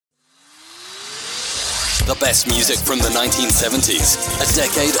The best music from the 1970s. A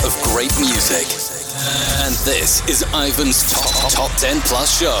decade of great music. And this is Ivan's Top 10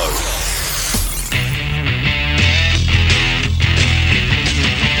 Plus Show.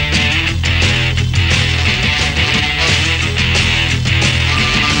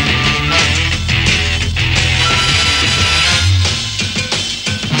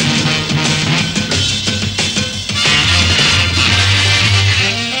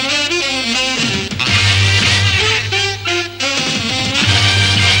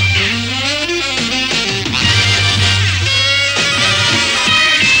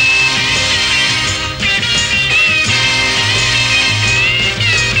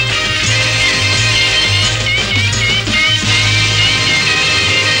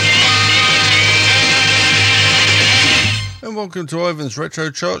 Welcome to Ivan's Retro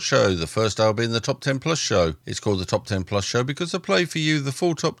Chart Show, the first album in the Top 10 Plus Show. It's called the Top 10 Plus Show because I play for you the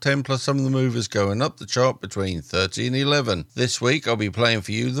full Top 10 plus some of the movers going up the chart between 30 and 11. This week I'll be playing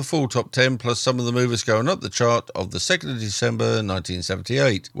for you the full Top 10 plus some of the movers going up the chart of the 2nd of December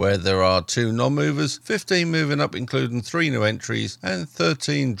 1978, where there are 2 non-movers, 15 moving up including 3 new entries, and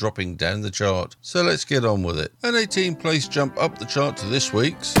 13 dropping down the chart. So let's get on with it. An 18 place jump up the chart to this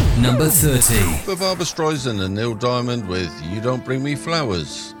week's number 30 for Barbra Streisand and Neil Diamond with You Don't Bring Me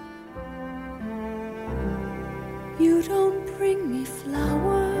Flowers. You don't bring me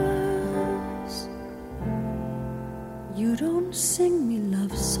flowers. You don't sing me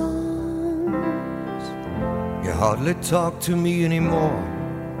love songs. You hardly talk to me anymore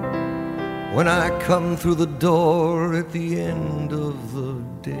when I come through the door at the end of the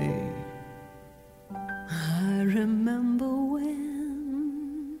day. I remember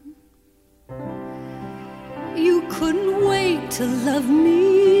when you couldn't wait to love me,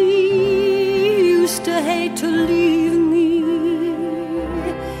 used to hate to leave me.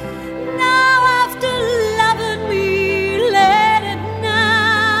 Now after loving me late at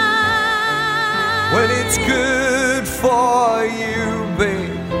night, when it's good for you,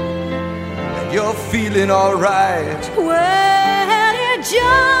 babe, and you're feeling alright, when it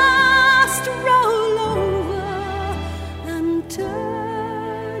just roll over and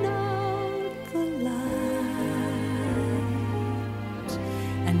turn out the light,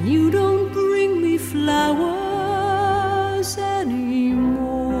 and you don't bring me flowers anymore.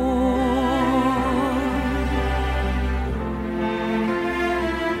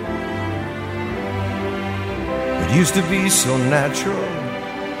 it used to be so natural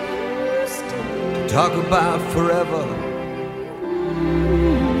to talk about forever.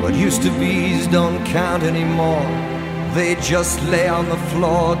 What used to be's don't count anymore. They just lay on the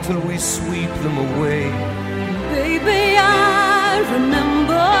floor till we sweep them away. Baby, I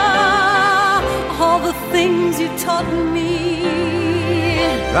remember all the things you taught me.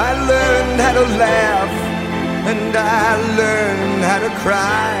 I learned how to laugh and I learned how to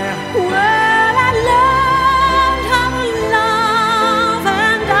cry. Well, I learned how to love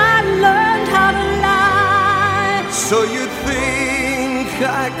and I learned how to lie. So you think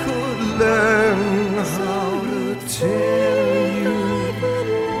I could learn how to tell you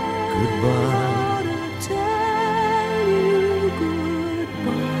goodbye? Tell you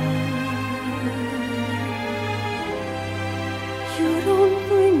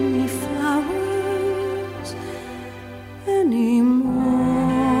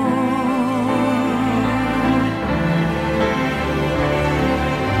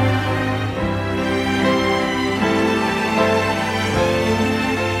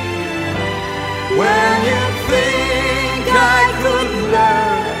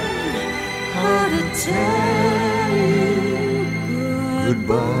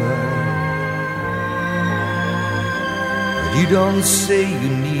goodbye. But you don't say you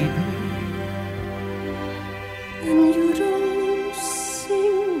need me, and you don't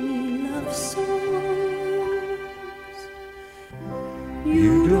sing me love songs.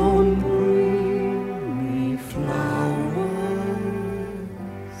 You don't bring me flowers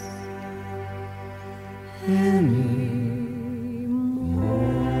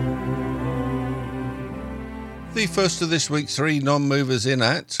The first of this week's 3 non-movers in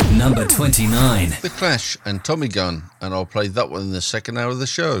at number 29. The Clash and Tommy Gun, and I'll play that one in the second hour of the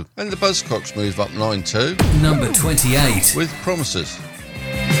show. And the Buzzcocks move up 9 to number 28 with Promises.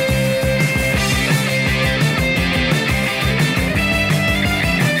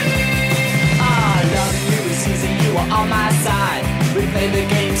 Loving you is easy, you are on my side. We play the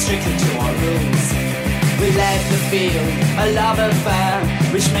game strictly to our rules. We let the field a love affair,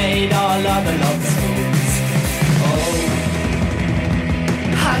 which made all other lovers fools.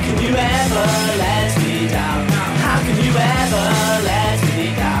 How can you ever let me down? How can you ever let me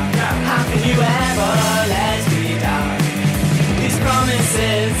down? How can you ever let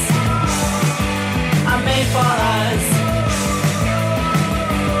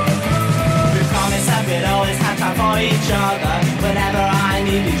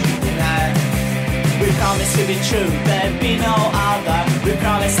promised to be true, there'd be no other. We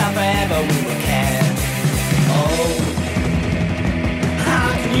promised that forever we would care. Oh, how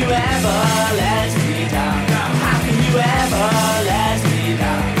can you ever let me down? How can you ever let me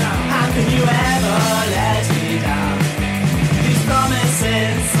down? How can you ever let me down? These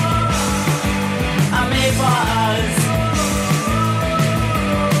promises are made for us.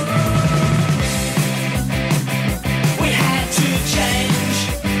 We had to change,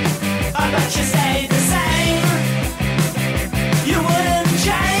 but you stayed the same. You wouldn't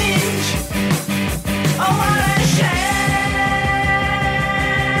change. Oh, what a shame.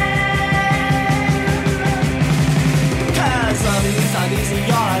 'Cause loving is not easy,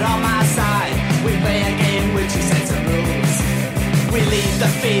 you're not on my side. We play a game with 2 sets of rules. We leave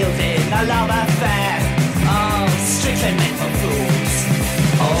the field in a love affair. Oh, strictly meant for fools.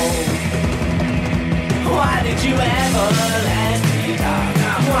 Oh, why did you ever let me down?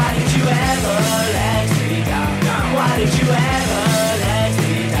 Why did you ever let me down? Why did you ever let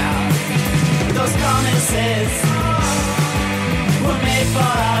me down? Those promises were made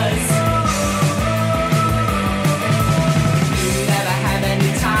for us. You never have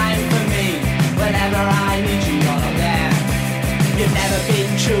any time for me. Whenever I need you, you're not there. You've never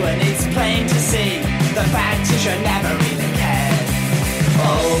been true and it's plain to see. The fact is you never really cared.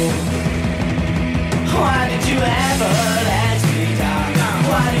 Oh, why did you ever let me down?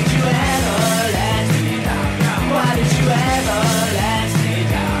 Why did you ever let me down? Why did you ever let me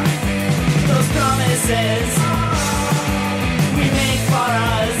down? Those promises we make for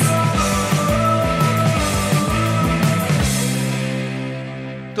us.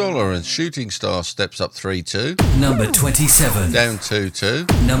 Dollar and Shooting Star steps up 3-2. Number 27. Down 2-2.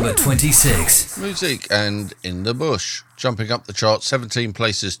 Number 26. Music and In the Bush. Jumping up the chart 17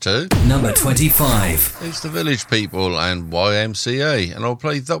 places to Number 25. It's the Village People and YMCA, and I'll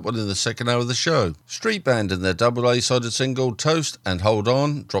play that one in the second hour of the show. Street Band and their double A-sided single Toast and Hold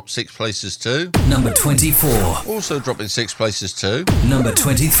On dropped 6 places to Number 24. Also dropping 6 places to Number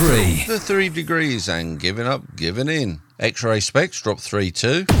 23. The 3 Degrees and Giving Up, Giving In. X-Ray Specs dropped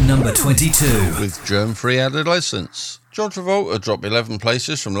 3-2 Number 22. with Germ-Free Adolescence. John Travolta dropped 11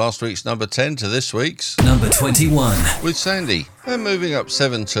 places from last week's number 10 to this week's Number 21. with Sandy. And moving up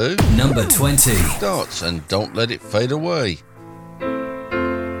 7-2, Number 20. Darts and Don't Let It Fade Away.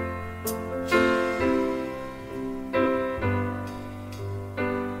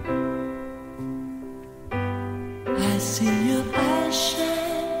 I see your eyes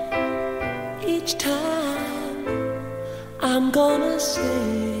shine each time I'm gonna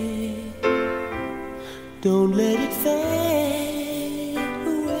say, don't let it fade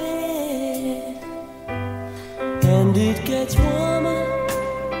away. And it gets warmer,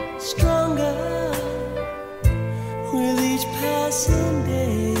 stronger with each passing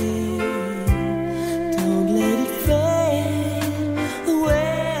day. Don't let it fade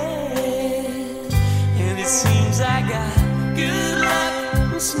away. And it seems I got good luck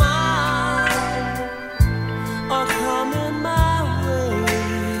and smile are coming my way.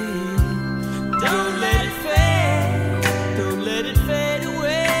 Don't let it fade, don't let it fade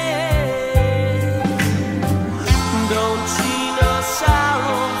away. Don't see no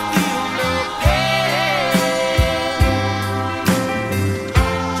sorrow, feel no pain.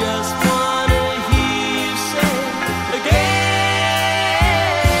 Just wanna hear you say again,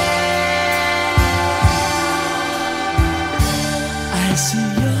 I see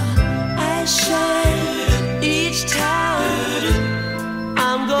your eyes shine each time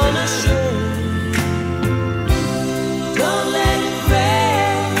I'm gonna say, don't let it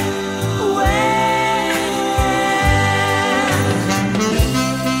fade away.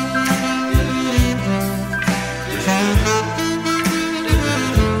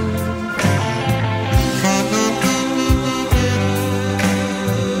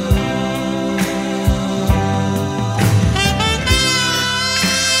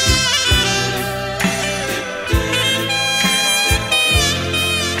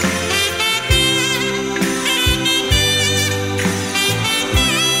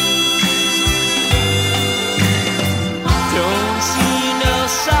 Don't see no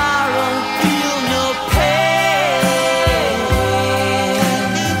sorrow, feel no pain.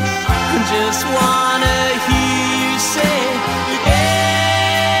 Just wanna hear you say again.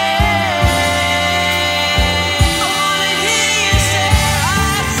 I wanna hear you say,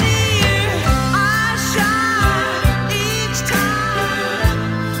 I see your eyes shine each time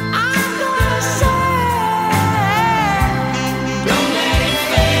I'm gonna say, don't let it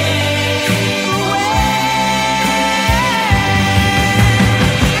fade away.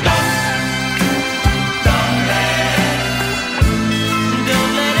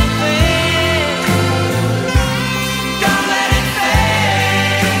 Don't let it fade.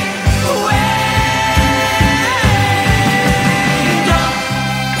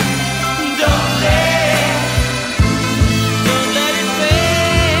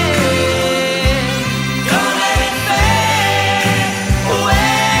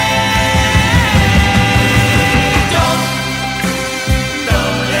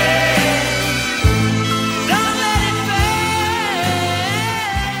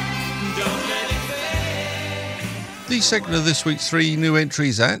 The second of this week's 3 new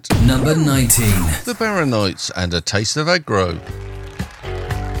entries at number 19. The Baronites and A Taste of Aggro.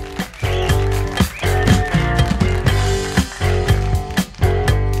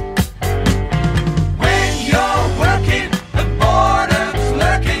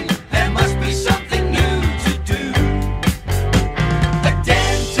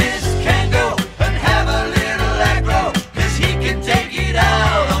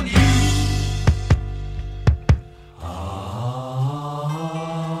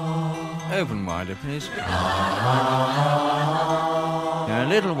 Open wider, please. A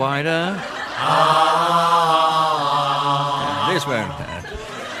little wider. This won't hurt.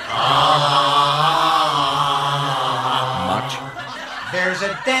 Much. There's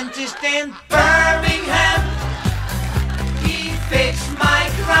a dentist in Birmingham. He fixed my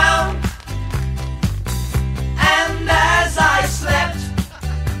crown. And as I slept,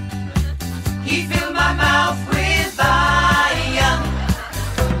 he filled my mouth with iron.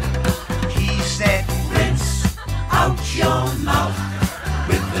 He said, rinse out your mouth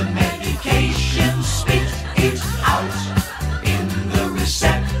with the medication, spit it out in the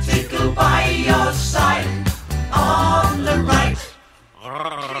receptacle by your side on the right.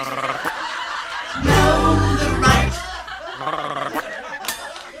 No, the right.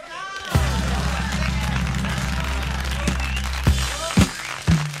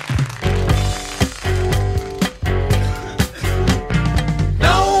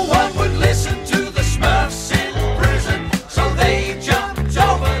 No one would listen to the Smurfs in prison, so they jumped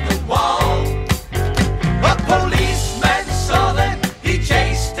over the wall. A policeman saw them, he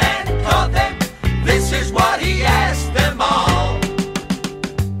chased and caught them. This is what he asked them all.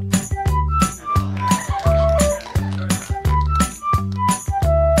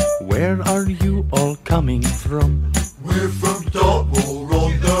 Where are you all coming from? We're from Dartmoor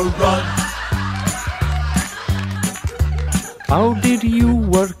on the run. How did you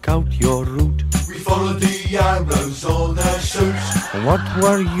work out your route? We followed the arrows on our suits. What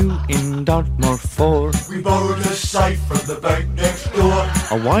were you in Dartmoor for? We borrowed a safe from the bank next door.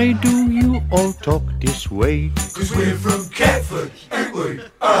 Why do you all talk this way? 'Cause we're from Catford, ain't we?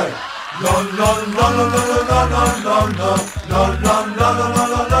 Hey! La la la la la la la la la la la la la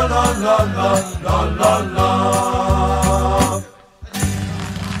la la la la la la.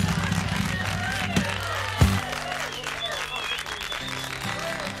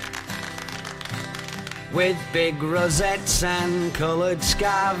 With big rosettes and coloured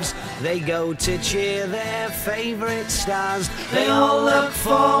scarves, they go to cheer their favourite stars. They all look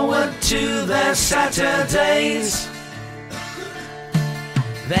forward to their Saturdays.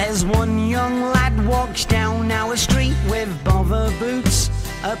 There's one young lad walks down our street with bother boots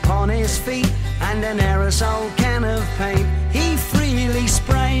upon his feet and an aerosol can of paint he freely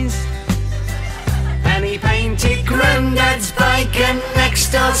sprays. And he painted Grandad's bike and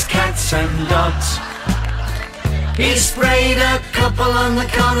next door's cats and dogs. He sprayed a couple on the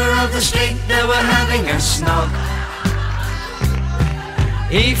corner of the street that were having a snog.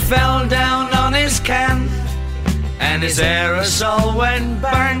 He fell down on his can and his aerosol went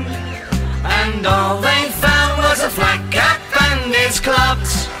bang. And all they found was a flat cap and his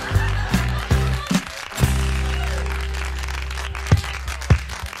clogs.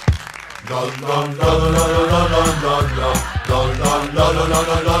 La la la la la la la la la la la la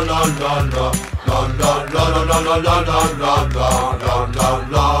la la la la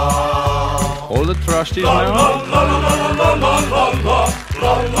la. All the trusties now.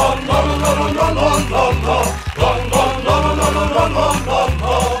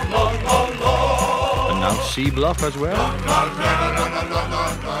 And now C block as well.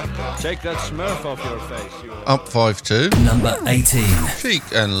 Take that Smurf off your face. Up 5-2. Number 18. Chic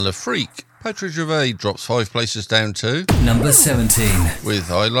and Le Freak. Patrick Gervais drops 5 places down to Number 17.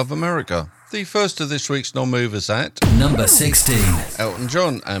 with I Love America. The first of this week's non-movers at Number 16. Elton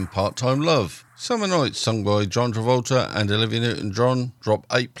John and Part-Time Love. Summer Nights, sung by John Travolta and Olivia Newton-John, drop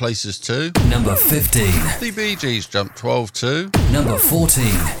 8 places to Number 15. The Bee Gees jump 12 to Number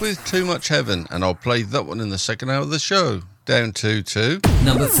 14. with Too Much Heaven, and I'll play that one in the second hour of the show. Down 2 to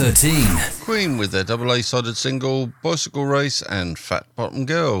Number 13. Queen with their double A-sided single Bicycle Race and Fat Bottom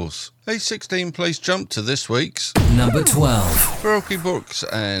Girls. A 16-place jump to this week's Number 12. Baroque Books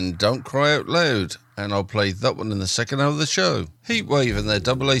and Don't Cry Out Loud, and I'll play that one in the second hour of the show. Heatwave and their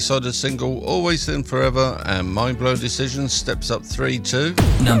double A-sided single Always Then Forever, and Mind Blow Decision steps up 3 to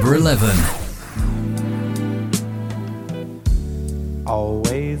Number 11.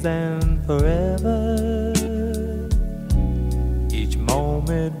 Always and forever. Each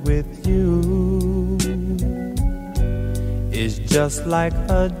moment with you is just like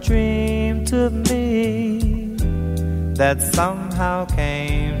a dream to me. that somehow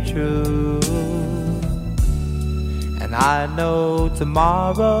came true. And I know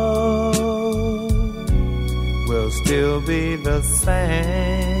tomorrow will still be the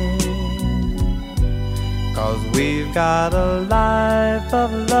same, 'cause we've got a life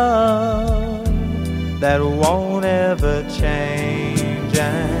of love that won't ever change.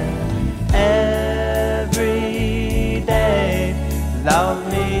 And every day, love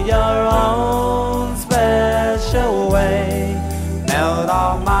me your own special way, melt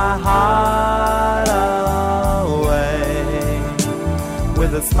all my heart away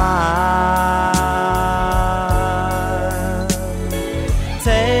with a smile.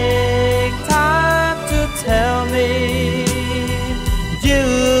 Take time to tell me you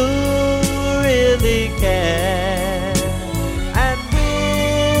really care, and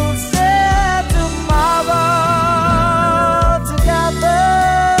we'll share tomorrow together.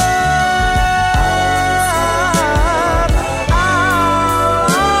 I'll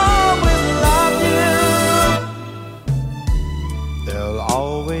always love you. There'll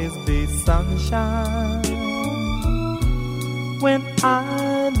always be sunshine when I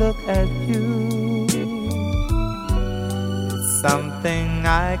look at you. It's something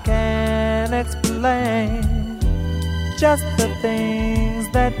I can't explain, just the things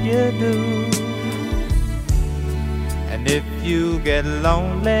that you do. And if you get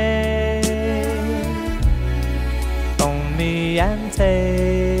lonely, phone me and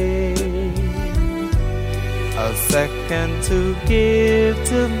take a second to give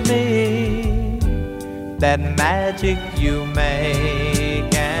to me that magic you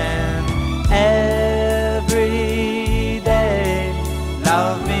make. And every day,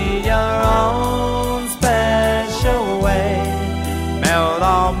 love me your own special way, melt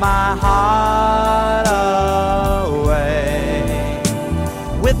all my heart away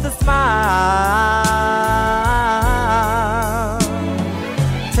with a smile.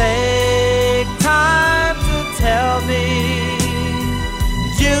 Take time to tell me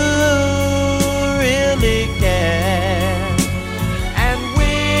you really care, and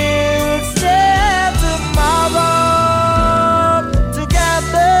we'll share tomorrow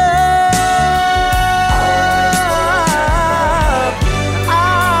together.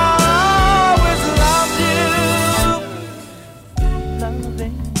 I'll always love you,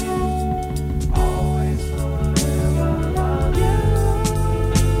 loving you, always forever love you.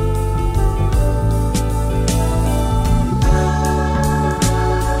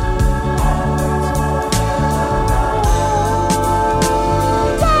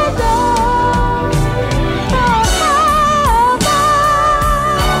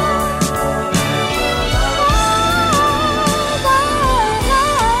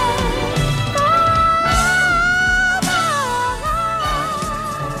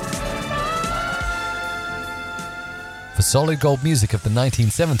 For solid gold music of the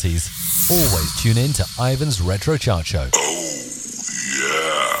 1970s, always tune in to Ivan's Retro Chart Show.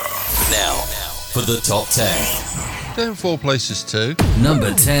 Now, for the top 10. Down 4 places to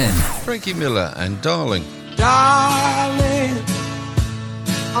Number 10. Frankie Miller and Darling. Darling,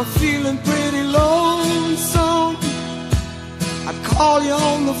 I'm feeling pretty lonesome. I call you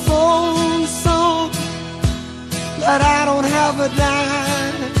on the phone some, but I don't have a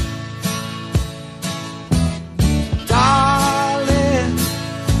dime. Darling,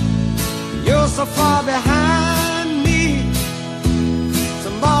 you're so far behind me.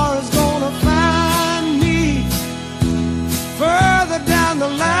 Tomorrow's gonna find me further down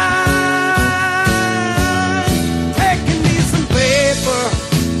the line. Taking me some paper,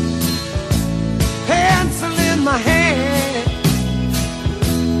 pencil in my hand.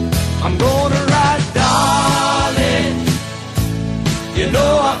 I'm gonna write, darling, you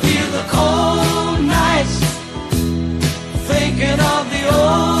know I feel the cold nights, thinking of the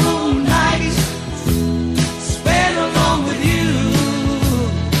old nights spent along with you.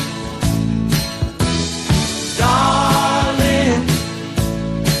 Darling,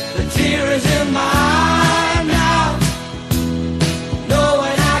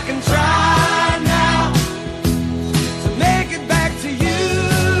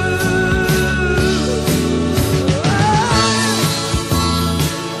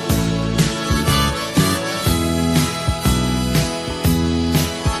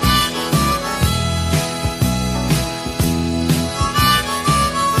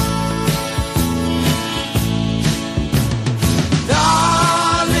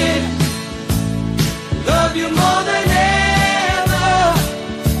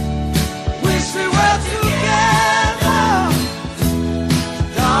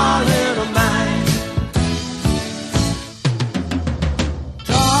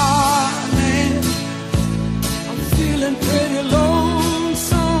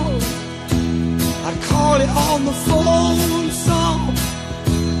 on the phone song,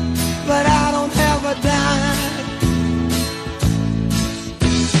 but I don't have a dime.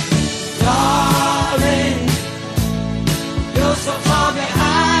 Darling, you're so far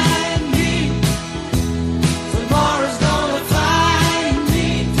behind me. Tomorrow's gonna find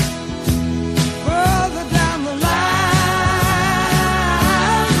me further down the line.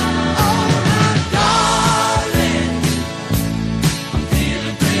 Oh, my darling, I'm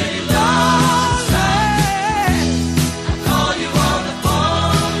feeling pretty lonely. I call you on the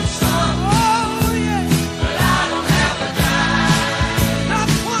phone some, oh yeah, but I don't have a dime, not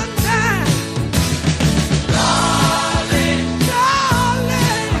one dime. Darling,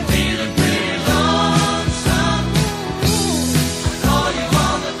 darling, I'm feeling pretty lonesome. I call you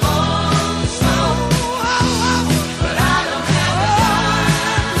on the phone some, but I don't have a dime.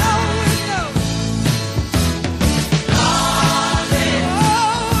 Darling,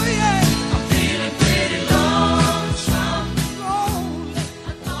 oh yeah, I'm feeling pretty lonesome.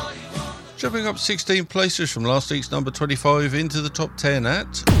 Jumping up 16 places from last week's number 25 into the top 10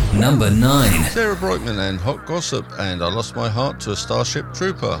 at Number 9. Sarah Brightman and Hot Gossip and I Lost My Heart to a Starship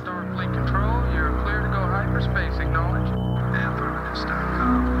Trooper. Starfleet Control, you're clear to go hyperspace, acknowledge.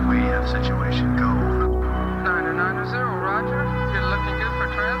 Anthromedist.com, we have situation go. 990, roger. You're looking good for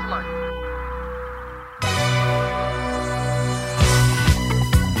translate.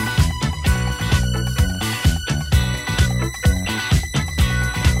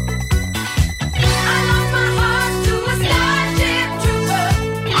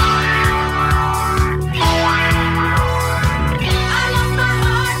 I lost my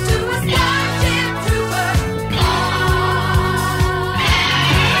heart to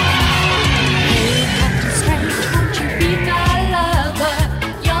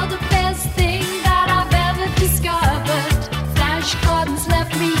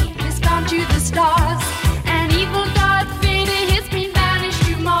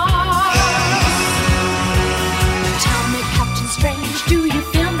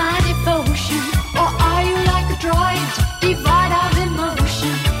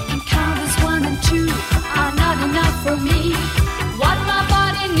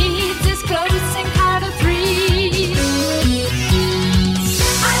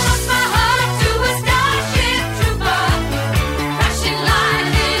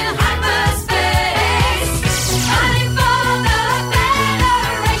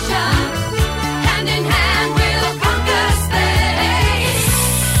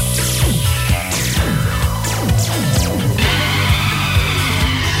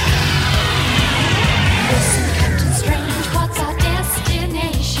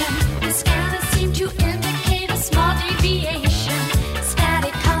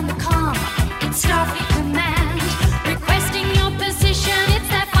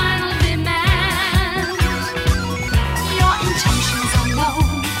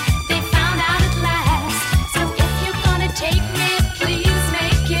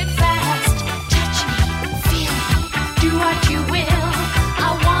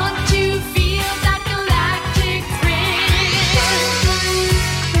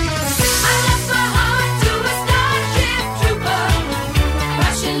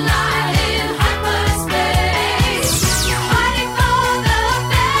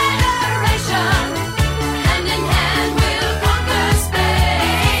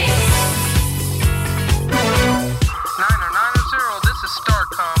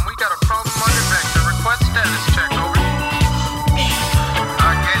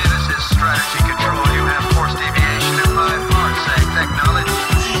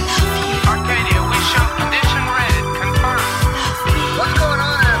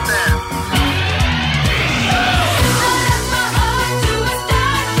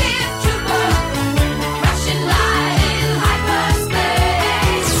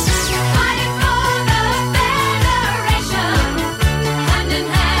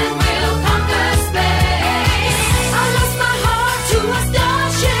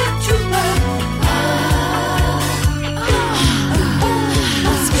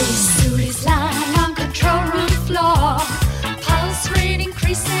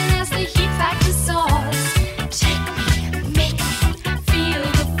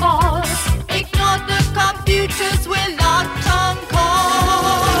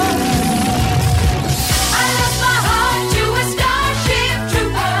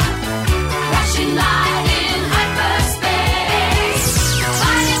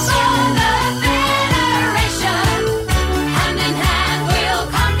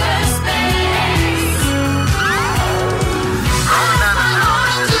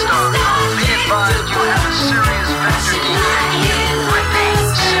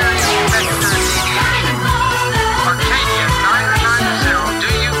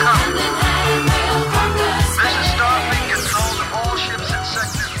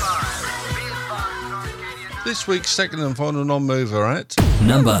This week's second and final non-mover at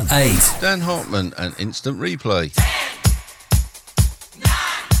number 8. Dan Hartman and Instant Replay.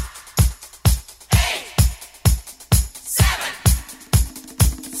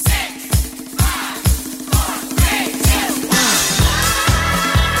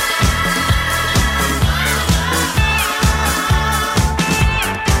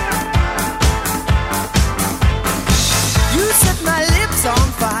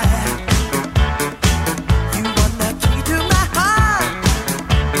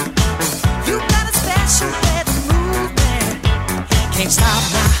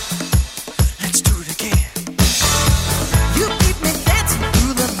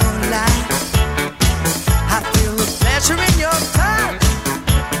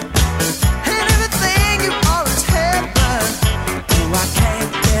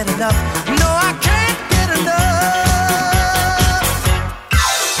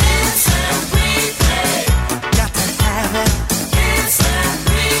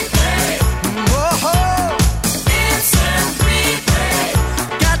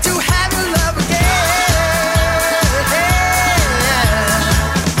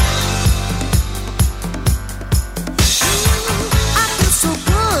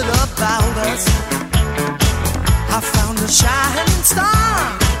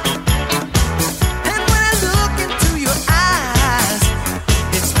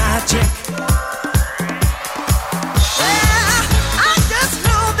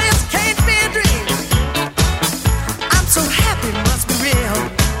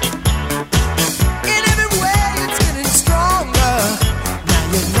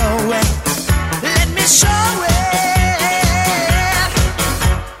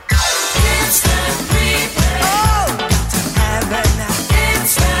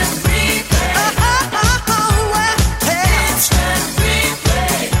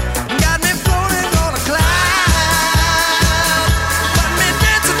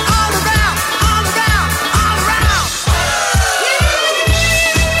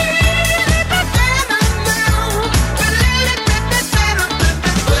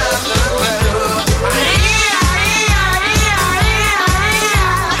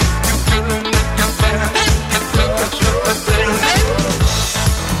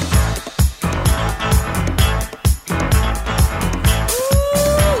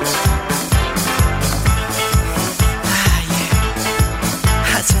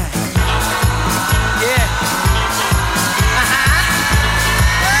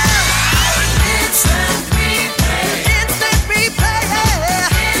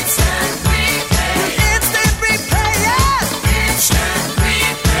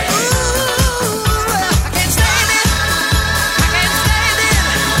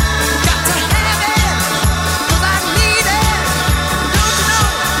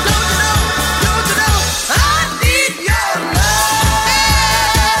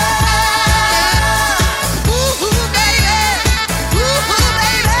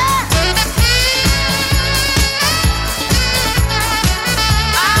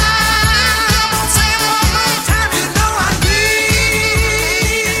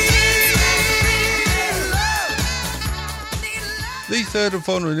 Third and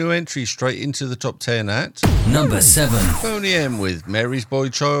final new entry straight into the top 10 at number 7. Boney M with Mary's Boy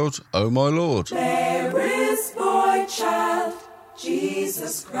Child, Oh My Lord. Mary's boy child,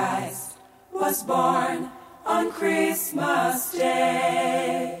 Jesus Christ, was born on Christmas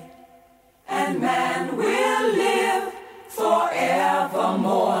Day. And man will live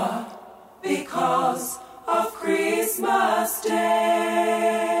forevermore because of Christmas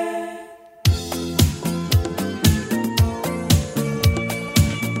Day.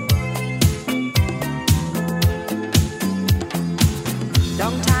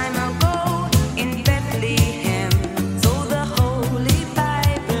 Long time ago in Bethlehem, so the Holy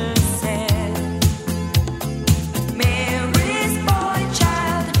Bible said, Mary's boy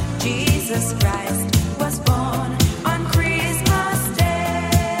child, Jesus Christ, was born on Christmas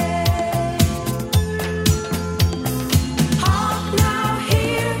Day. Hark now.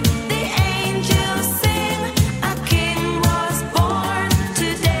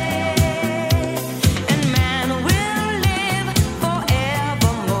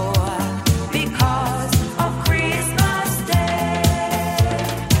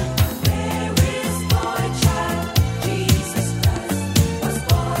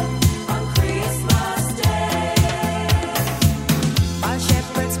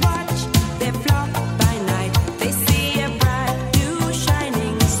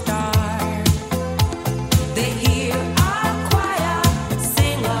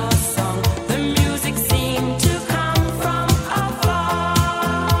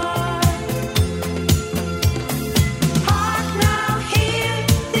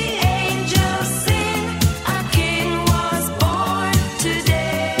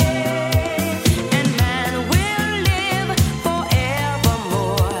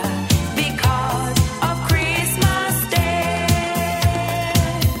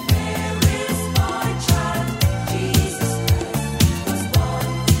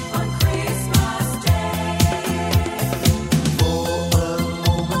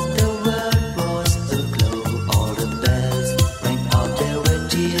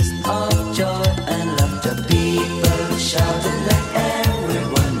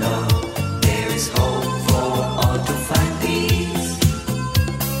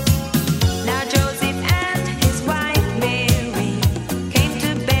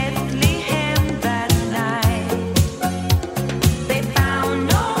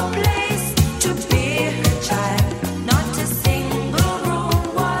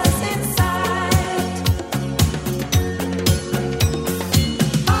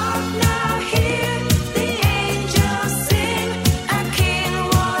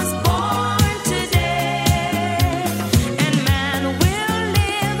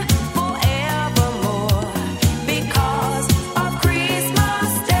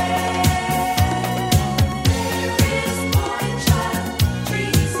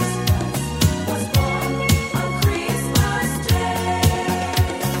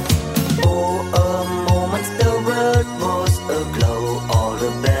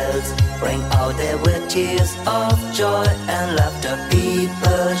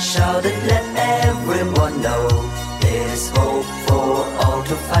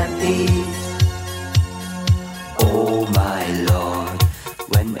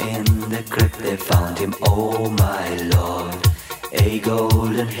 oh my Lord. A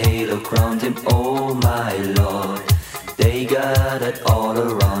golden halo crowned him, oh my Lord. They gathered all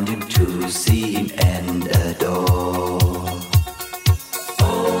around him to see him and adore.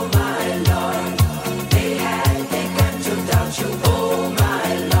 Oh my Lord, they had begun to doubt you, oh my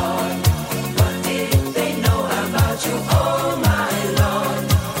Lord. What did they know about you, oh my Lord?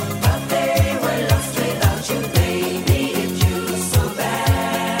 But they were lost without you, they needed you so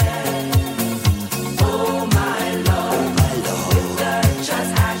bad. Oh my Lord, with the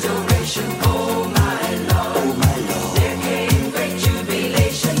church's adoration, oh my Lord, there came great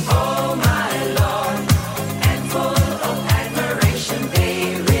jubilation, oh my Lord. And full of admiration, they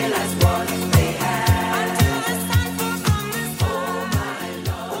realized what they had.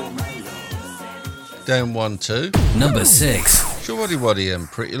 Down 1, 2. Number 6. Shawty Waddy and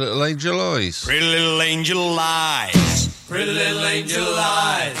Pretty Little Angel Eyes. Pretty little angel eyes. Pretty little angel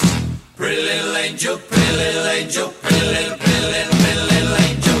eyes. Pretty little angel, pretty little angel, pretty little, pretty little, pretty little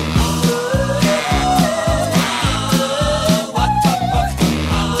angel.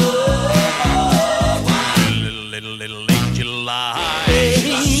 Little angel eyes.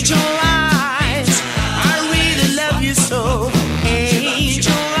 Angel eyes, I really love you so.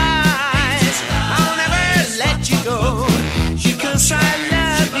 Angel eyes, I'll never let you go. Because I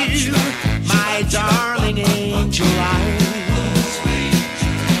love you, my darling angel eyes.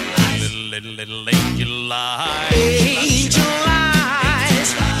 Little angel eyes. Angel eyes,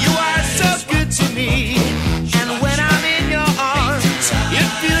 you are so good to me. And when I'm in your arms, it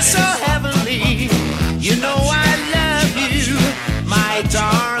feels so heavenly. You know I love you, my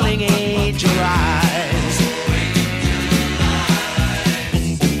darling angel eyes.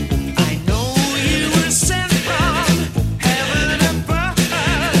 I know you were sent from heaven above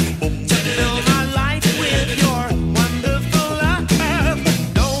to fill my life with your wonderful love.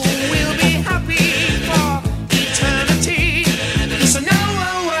 No, we'll be happy for eternity. 'Cause I know,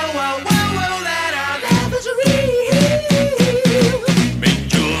 that our love is real.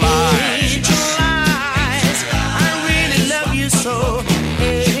 Angel eyes. Angel eyes, I really love you so.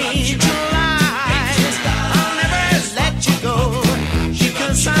 Angel eyes, I'll never let you go.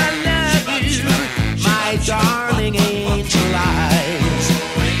 Because I love you, my darling angel eyes.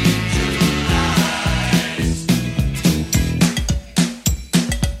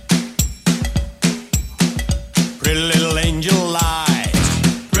 Pretty little angel eyes.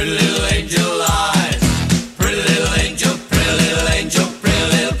 Pretty little angel eyes. Pretty little angel, pretty little angel, pretty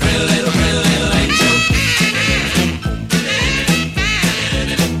little, pretty little, pretty little angel.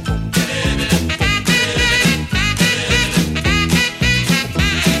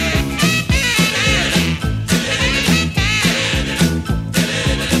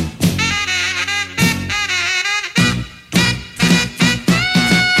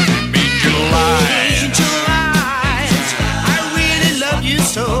 Angel eyes. Angel eyes, I really love you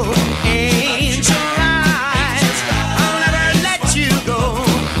so. Angel eyes, I'll never let you go.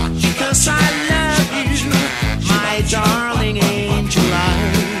 Because I love you, my darling angel eyes.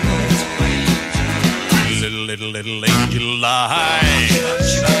 Little angel eyes.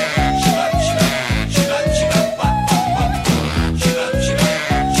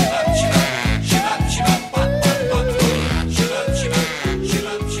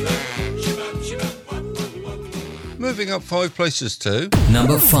 Moving up 5 places to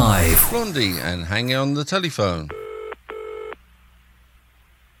Number 5. Blondie and Hanging on the Telephone.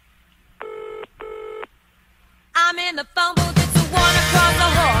 I'm in the phone booth, it's the one across the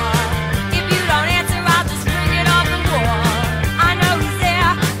hall. If you don't answer, I'll just ring it off the wall. I know he's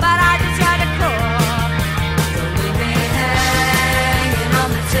there, but I just try to call. Don't leave me hanging on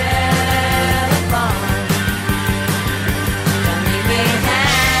the telephone. Don't leave me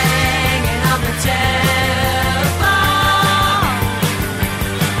hanging on the telephone.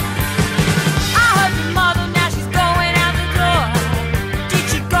 I heard your mother, now she's going out the door. Did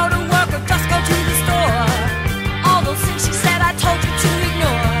she go to work or just go to the store? All those things she said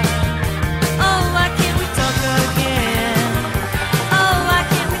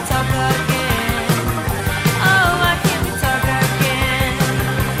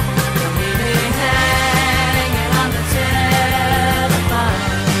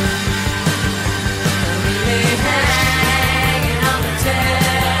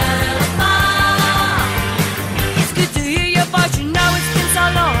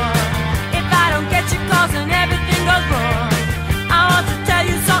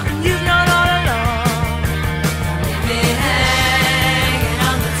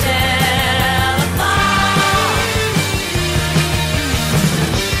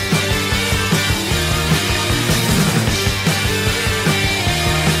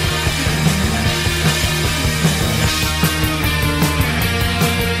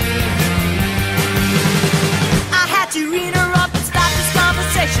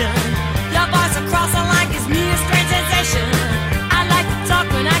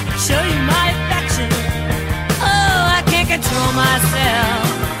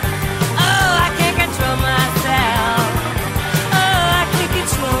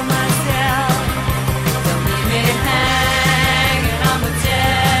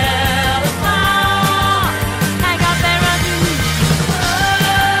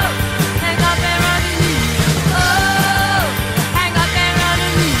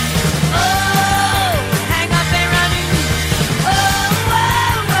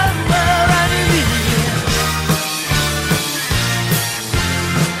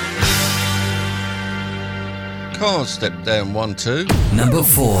I'll step down 1, 2. Number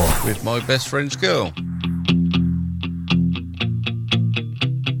 4. With My Best Friend's Girl.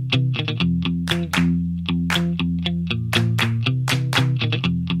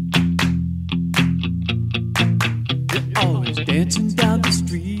 Always dancing down the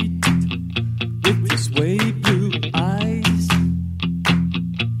street with this way blue eyes.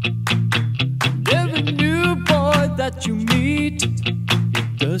 Every new boy that you meet, he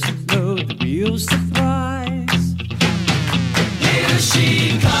doesn't know the real surprise. Here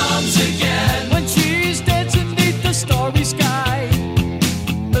she comes again when she's dancing beneath the starry sky.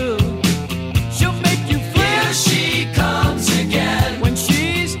 Oh, she'll make you feel. Here she comes again when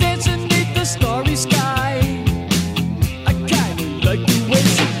she's dancing beneath the starry sky. I kinda like the way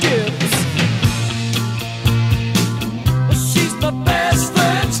she dips. She's my best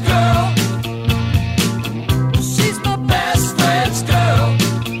friend's girl. She's my best friend's girl.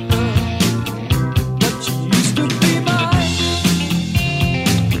 But she used to be mine.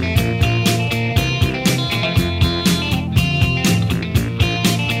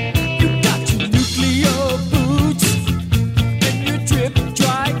 You got your nuclear boots and your drip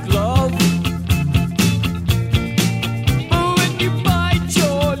dry glove. When you bite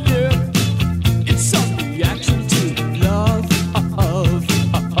your lip, it's some reaction to love.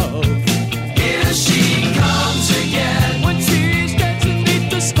 Here she comes again when she's dancing beneath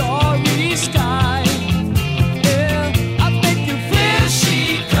the starry sky. Yeah, I make you feel. Here she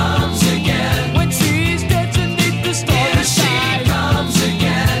comes again when she's dancing beneath the starry sky. Here she comes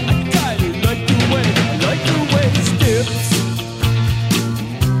again. I kinda like the way she dips.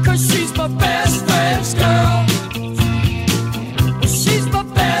 'Cause she's my best friend's girl. She's my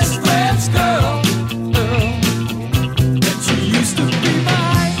best friend's girl. And she used to be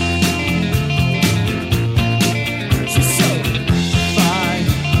mine. She's so fine.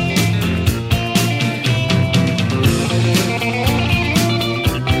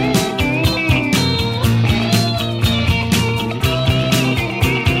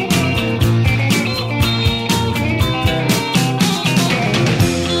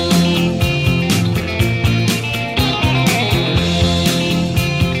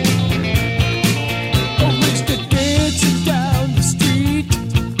 Oh, it's the dancing down the street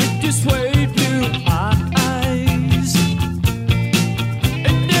with your suede blue eyes.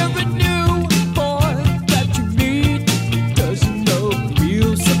 And every new boy that you meet doesn't know the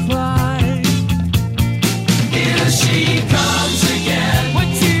real surprise. Here she comes again when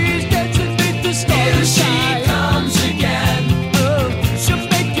she's dancing beneath the starry sky. Here she comes again. Oh, she'll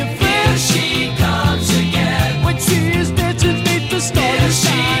make you feel. Here she comes again when she's dancing beneath the starry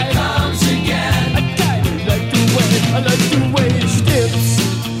sky. Here she comes again. I kinda like the way she dips.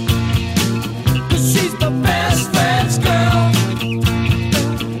 'Cause she's my best friend's girl.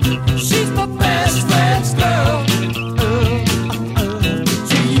 She's my best friend's girl.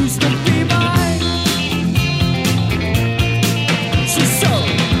 She used to be mine. She's so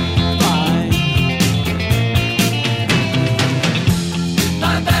fine.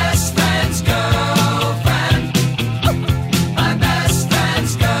 My best friend's girlfriend. My best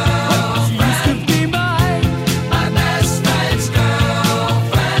friend's girlfriend. She used to be mine. My best friend's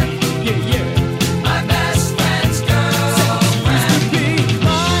girlfriend. Yeah, yeah. My best friend's girlfriend. She used to be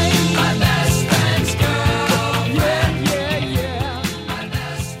mine. My best friend's girlfriend. Yeah, yeah, yeah. My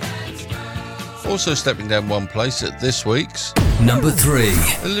best friend's girlfriend. Also stepping down 1 place at this week's Number 3.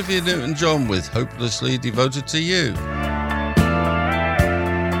 Olivia Newton-John with Hopelessly Devoted to You.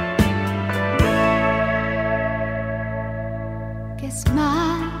 Guess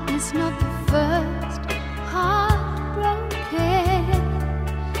mine is not the first heartbroken.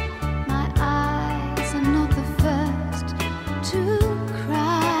 My eyes are not the first to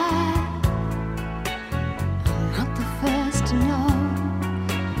cry. I'm not the first to know.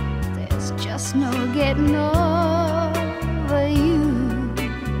 There's just no getting over you.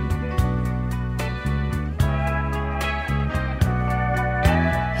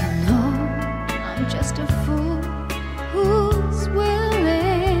 You know I'm just a fool who's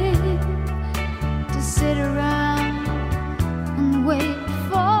willing to sit around and wait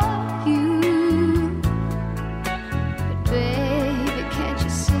for you. But baby, can't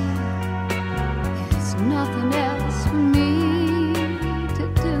you see there's nothing else for me to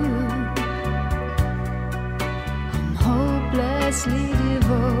do? I'm hopelessly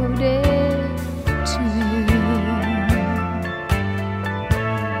devoted to you.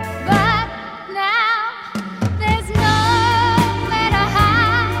 But now there's nowhere to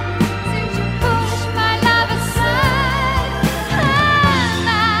hide since you pushed my love aside. I'm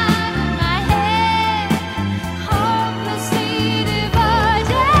out of my head, hopelessly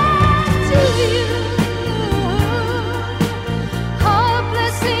devoted to you.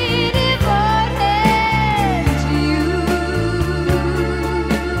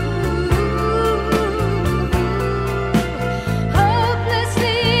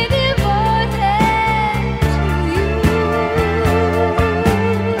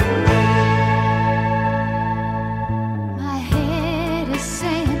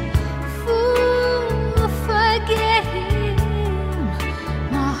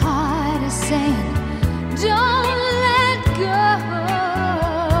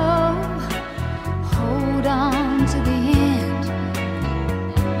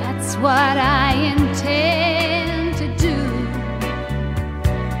 what I intend to do.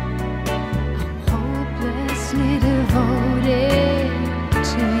 I'm hopelessly devoted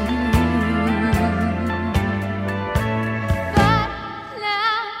to you. But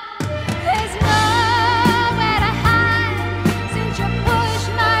now there's nowhere to hide since you pushed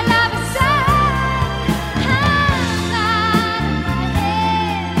my love aside. I'm out of my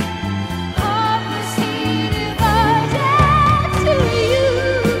head, hopelessly devoted to you.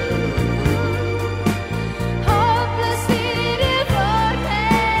 Hopelessly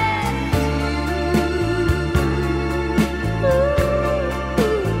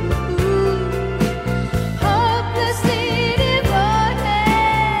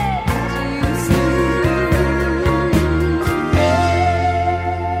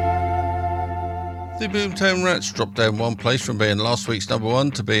The Boomtown Rats dropped down one place from being last week's number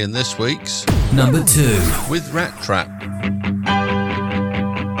one to being this week's number 2 with Rat Trap.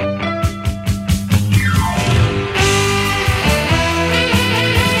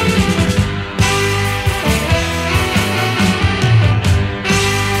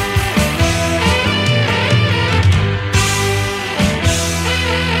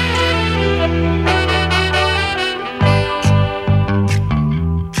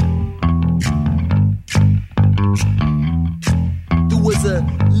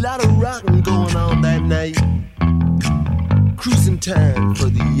 Lot of rockin' going on that night. Cruising time for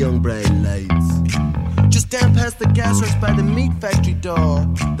the young bright lights. Just down past the gas works by the meat factory door,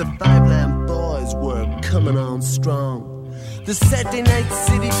 the Five Lamb Boys were coming on strong. The Saturday night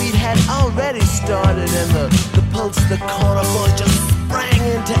city beat had already started, and the pulse of the corner boys just sprang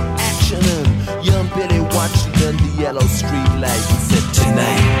into action. And young Billy watched it under the yellow street light and said,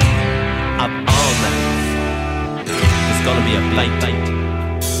 "Tonight, up all night, it's gonna be a blight."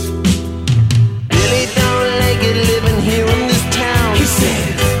 Billy don't like it living here in this town. He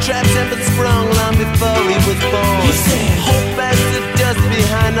said, traps have been sprung long before he was born. He said, hope as the dust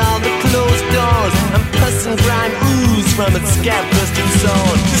behind all the closed doors, and pus and grime ooze from its scab-crusted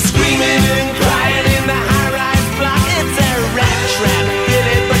sword. The screaming and crying in the high-rise block, it's a rat trap,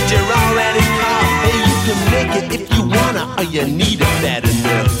 Billy, but you're already caught. Hey, you can make it if you wanna, or you need it bad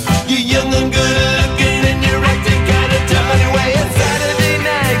enough. You're young and good looking, and you're acting kinda tough anyway. It's Saturday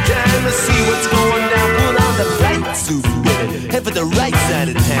night time to see what's going down. Put on the bright suit, Billy, head for the right side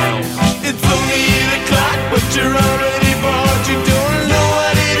of town. It's only 8 o'clock, but you're already bored. You don't know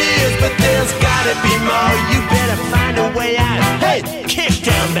what it is, but there's gotta be more. You better find a way out. Hey, kick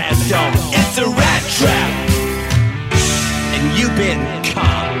down that door. It's a rat trap, and you've been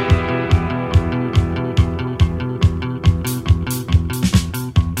caught.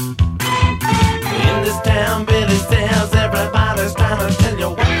 In this town, Billy says everybody's trying to tell you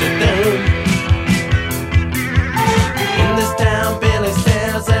what to do. In this town, Billy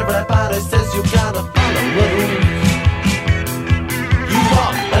says everybody says you gotta follow rules. You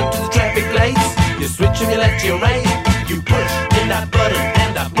walk up to the traffic lights, you switch from your left to your right, you push in that button,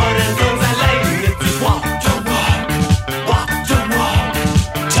 and that button goes that light. And it's walk to walk, walk to walk,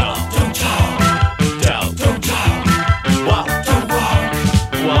 talk to talk, talk to talk, walk to walk,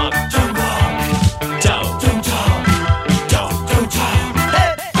 walk to walk, talk to talk, talk to talk.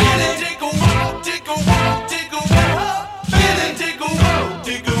 Hey, Billy, take a walk, take a walk, take a walk. Billy, take a walk,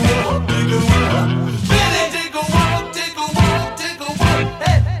 take a walk, take a walk. Billy, take a walk, take a walk, take a walk.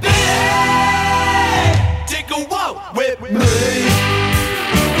 Hey, Billy, take a walk with me.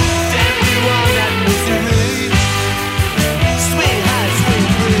 Damn you on that misery. Swing high, swing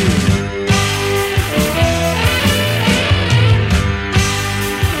free.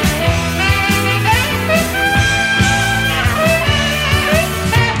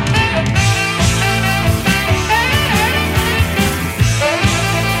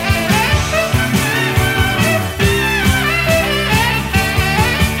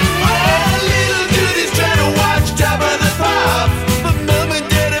 Little Judy's trying to watch Top of the Pops, but Mom and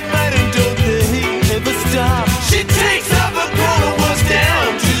Dad are fighting, don't they ever stop? She takes off her coat and walks down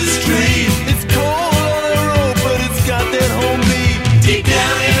to the street. It's cold on the road, but it's got that home beat. Deep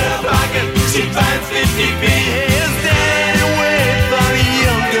down in her pocket, she finds 50 feet. Here's Daddy wait for the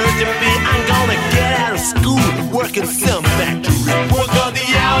young girl to be. I'm gonna get out of school and work in some factory. Work all the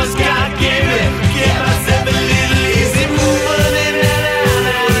hours God gave me. Get myself a little easy moving in and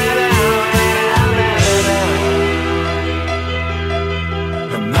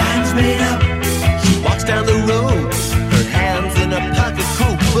her mind's made up. She walks down the road, her hands in her pocket,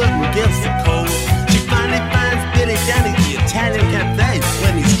 coat button against the cold. She finally finds Billy down at the Italian cafe.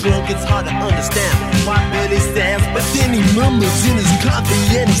 When he's drunk, it's hard to understand why Billy stands, but then he mumbles in his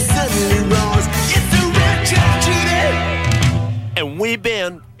coffee and he suddenly roars, "It's a rat trap, Judy!" And we've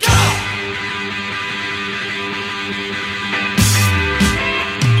been caught.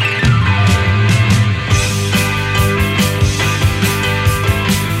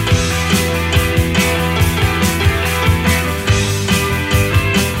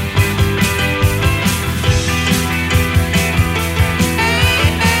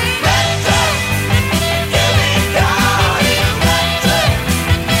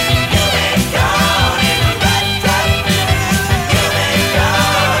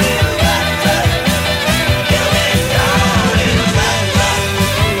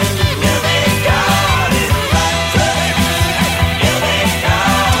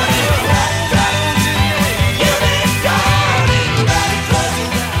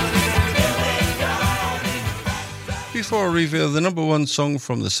 reveal the number one song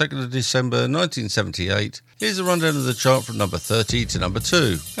from the 2nd of December 1978, here's a rundown of the chart from number 30 to number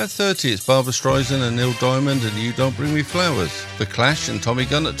 2. At 30, it's Barbra Streisand and Neil Diamond and You Don't Bring Me Flowers. The Clash and Tommy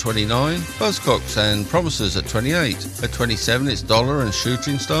Gunn at 29, Buzzcocks and Promises at 28. At 27, it's Dollar and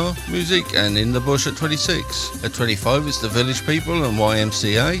Shooting Star, Music and In the Bush at 26. At 25, it's The Village People and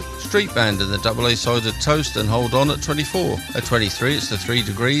YMCA, Street Band and the double A-sided Toast and Hold On at 24. At 23, it's The 3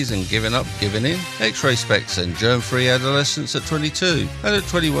 Degrees and Giving Up, Giving In, X-Ray Specs and Germ-Free Adolescence at 22. And at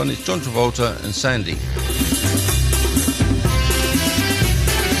 21, it's John Travolta and Sandy.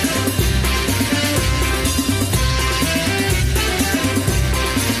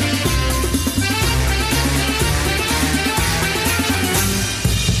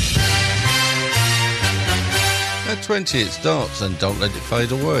 At 20, it's Darts and Don't Let It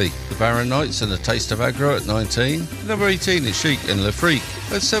Fade Away. The Barron Knights and A Taste of Aggro at 19. At number 18, it's Chic and Le Freak.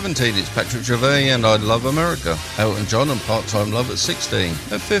 At 17, it's Patrick Gervais and I Love America. Elton John and Part-Time Love at 16.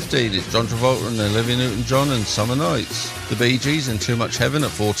 At 15, it's John Travolta and Olivia Newton-John and Summer Nights. The Bee Gees and Too Much Heaven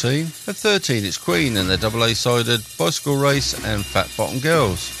at 14. At 13, it's Queen and their double A-sided Bicycle Race and Fat Bottom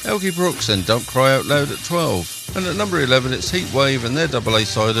Girls. Elkie Brooks and Don't Cry Out Loud at 12. And at number 11, it's Heat Wave and their double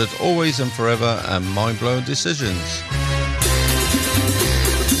A-sided Always and Forever and Mind Blowing Decisions.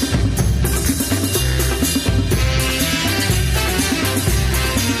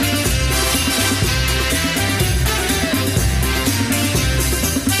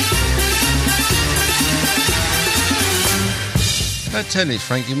 At 10, it's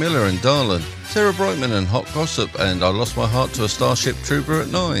Frankie Miller and Darlin'. Sarah Brightman and Hot Gossip and I Lost My Heart to a Starship Trooper at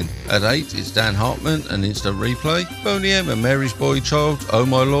 9. At 8, it's Dan Hartman and Instant Replay. Boney M and Mary's Boy Child, Oh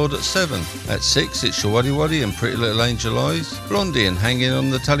My Lord at 7. At 6, it's Shawaddy Waddy and Pretty Little Angel Eyes. Blondie and Hanging on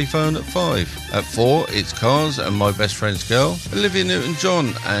the Telephone at 5. At 4, it's Cars and My Best Friend's Girl. Olivia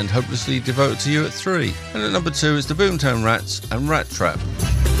Newton-John and Hopelessly Devoted to You at 3. And at number 2, it's the Boomtown Rats and Rat Trap.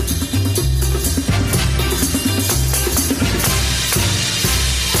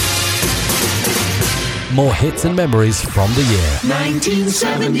 More hits and memories from the year.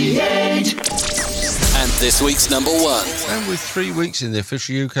 1978. And this week's number one. And with 3 weeks in the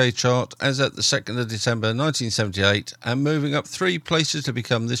official UK chart, as at the 2nd of December 1978, and moving up 3 places to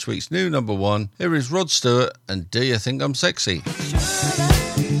become this week's new number one, here is Rod Stewart and Do You Think I'm Sexy?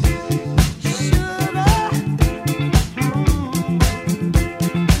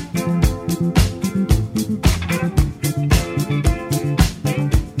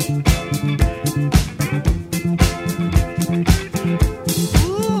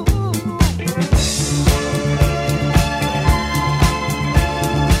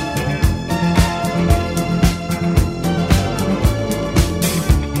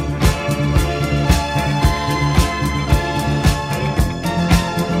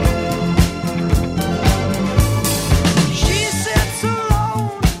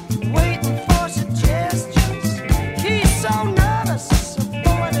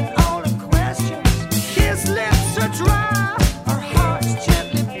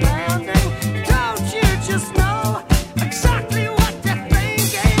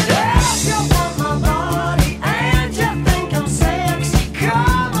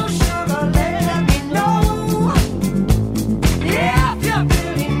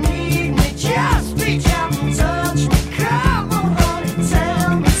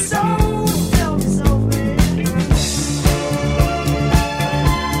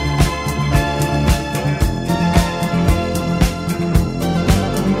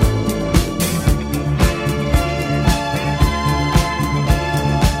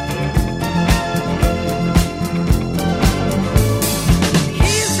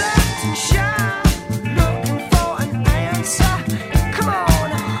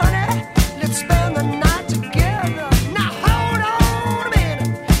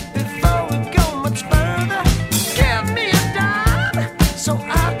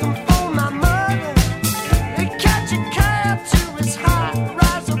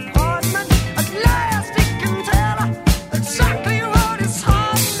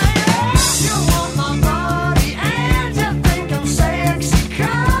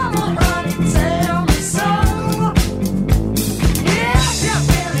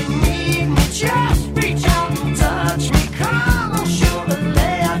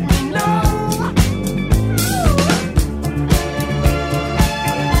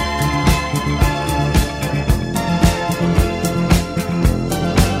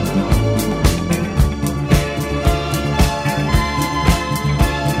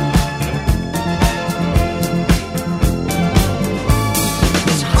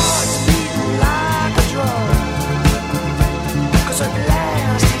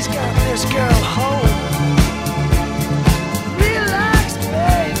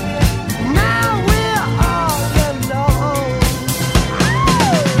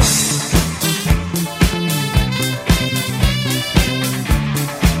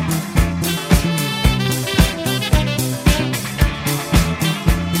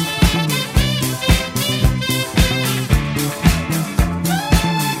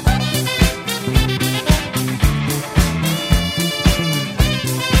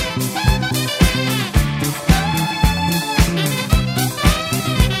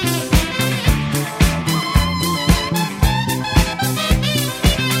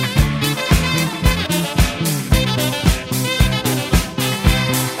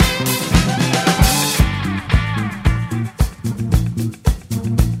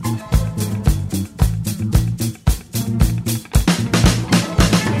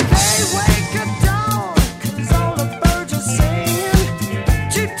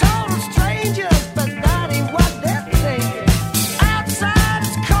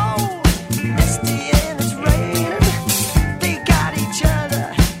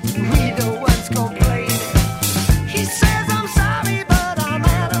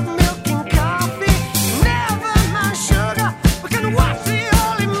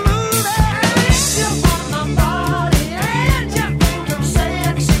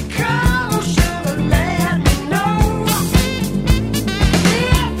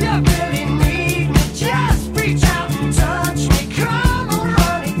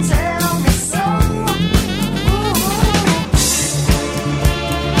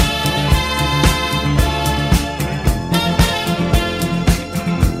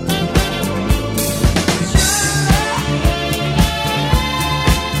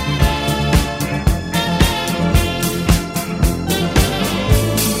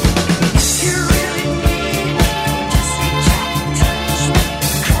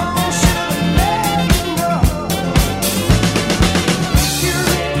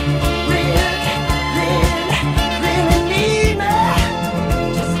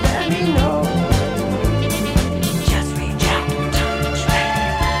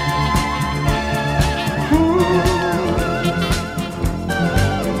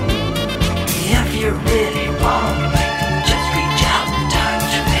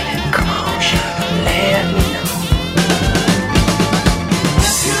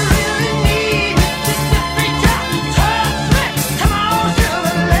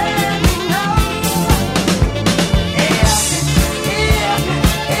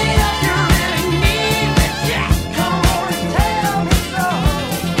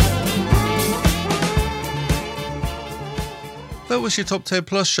 was your Top 10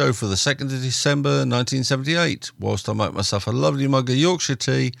 Plus show for the 2nd of December 1978. Whilst I make myself a lovely mug of Yorkshire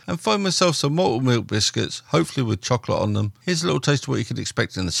tea and find myself some malted milk biscuits, hopefully with chocolate on them, here's a little taste of what you can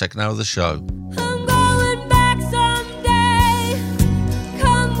expect in the second hour of the show. I'm going back someday,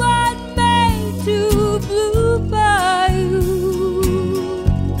 come what may, to Blue Bayou,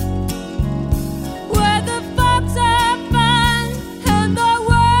 where the folks are fine and the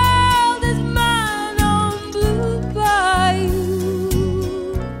world is mine on Blue Bayou.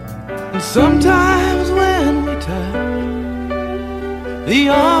 And sometimes when we touch, the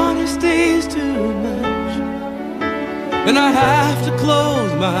honesty's too much, and I have to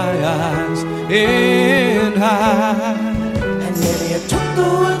close my eyes and hide. And then you took the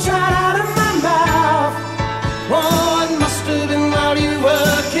words right out of my mouth. Oh, it must have been while you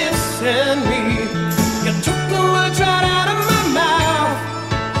were kissing me. You took the words right out of my mouth.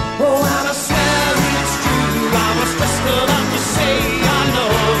 Oh, and I swear it's true. I was just about to say I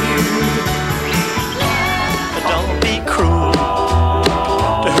love you. But don't be cruel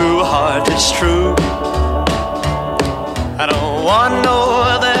to who a heart is true. I don't want no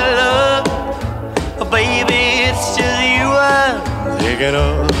other love, oh, baby, it's just you I'm thinking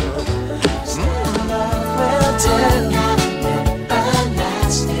of. Well,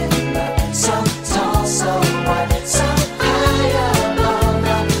 everlasting love, so tall, so wide, so high above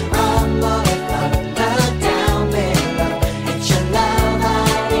the rumble of the down below. It's your love I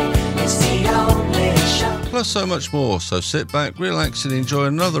need, it's the only show. Plus so much more, so sit back, relax and enjoy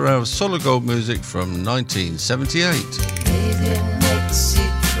another hour of solid gold music from 1978.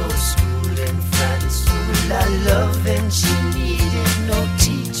 Mexico school and Friday school, I love and she needed no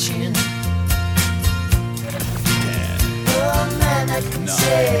teaching. Oh man, I can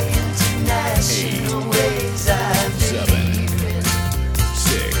say international ways I believe in.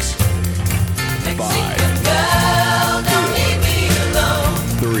 6, 5, Mexican girl, don't leave me alone.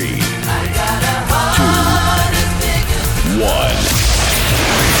 3, I got a heart as big as 1.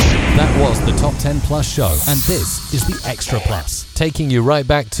 That was the Top 10 Plus show, and this is the Extra Plus, taking you right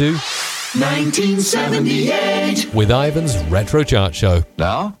back to 1978 with Ivan's Retro Chart Show.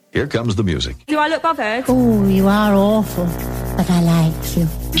 Now, here comes the music. Do I look bothered? Oh, you are awful, but I like you.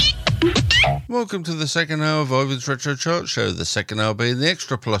 Welcome to the second hour of Ivan's Retro Chart Show, the second hour being the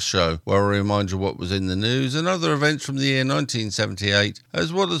Extra Plus show, where I remind you what was in the news and other events from the year 1978,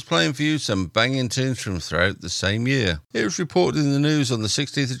 as well as playing for you some banging tunes from throughout the same year. It was reported in the news on the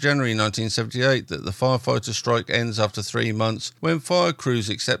 16th of January 1978 that the firefighter strike ends after 3 months when fire crews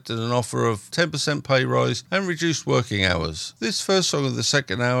accepted an offer of 10% pay rise and reduced working hours. This first song of the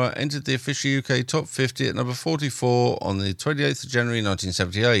second hour entered the official UK Top 50 at number 44 on the 28th of January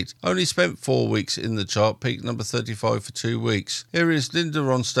 1978. Only spent 4 weeks in the chart, peaked number 35 for 2 weeks. Here is Linda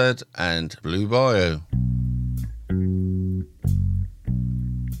Ronstadt and Blue Bayou.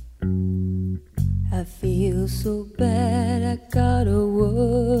 I feel so bad, I got a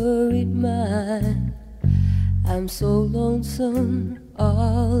worried mind. I'm so lonesome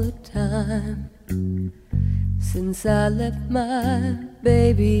all the time. Since I left my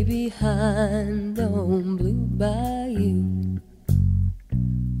baby behind on Blue Bayou.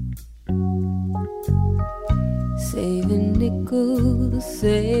 Saving nickels,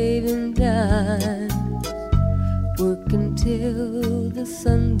 saving dimes, working till the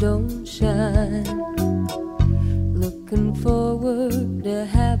sun don't shine, looking forward to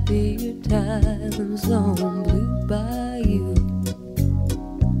happier times on Blue Bayou.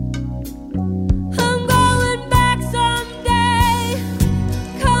 I'm going back someday,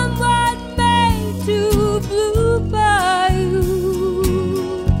 come what may, to Blue Bayou,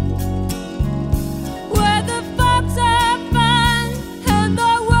 where the folks are fine and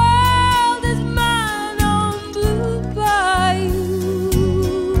the world is mine on Blue Bayou,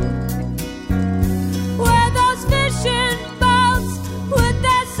 where those fishing boats with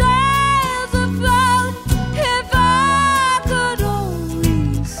their sails afloat. If I could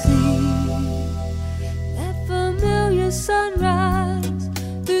only see that familiar sunrise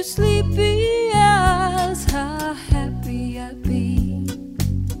through sleepy eyes, how happy I'd be.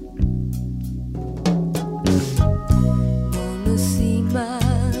 Wanna see my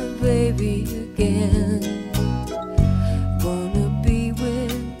baby again, gonna be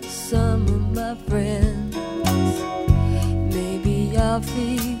with some of my friends. Maybe I'll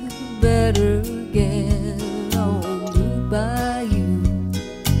feel better again on Blue Bayou.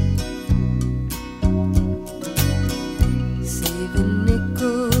 Saving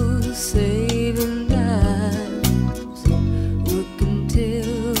nickels, saving dimes, working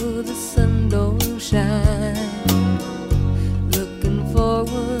till the sun don't shine, looking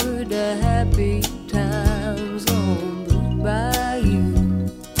forward to happy times on Blue Bayou.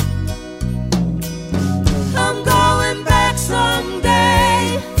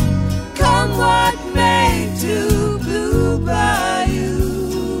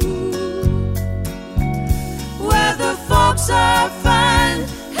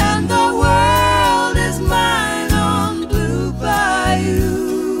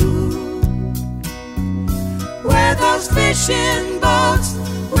 those fishing boats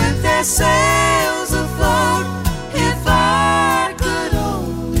with their sails afloat. If I could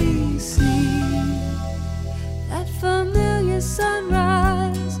only see that familiar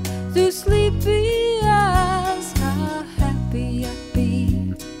sunrise through sleepy eyes, how happy I'd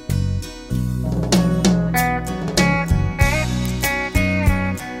be.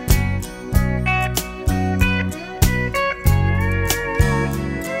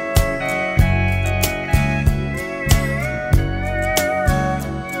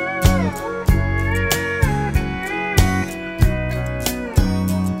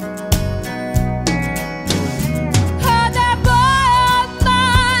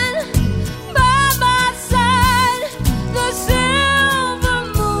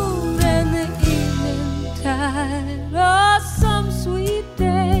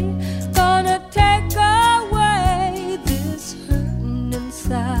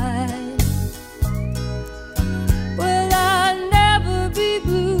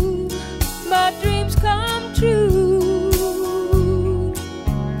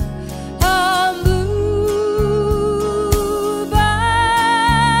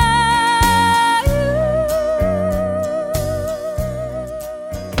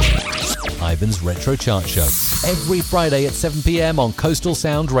 Ivan's Retro Chart Show, every Friday at 7 p.m. on Coastal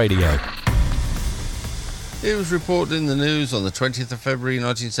Sound Radio. It was reported in the news on the 20th of February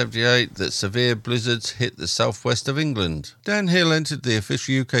 1978 that severe blizzards hit the southwest of England. Dan Hill entered the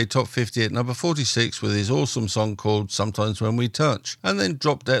official UK Top 50 at number 46 with his awesome song called Sometimes When We Touch, and then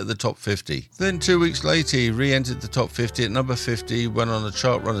dropped out of the top 50. Then 2 weeks later he re-entered the top 50 at number 50, went on a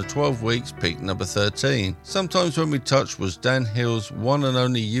chart run of 12 weeks, peaked number 13. Sometimes When We Touch was Dan Hill's one and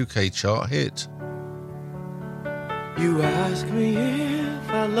only UK chart hit. You ask me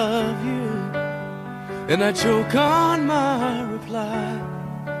if I love you, and I choke on my reply.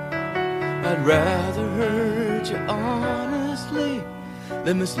 I'd rather hurt you honestly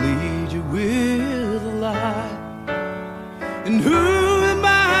than mislead you with a lie. And who am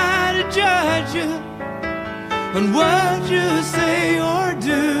I to judge you on what you say or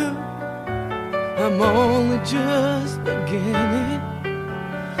do? I'm only just beginning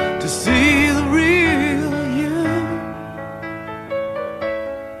to see the real you.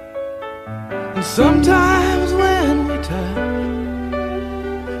 And sometimes when we touch,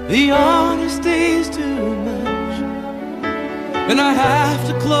 the honesty's too much, and I have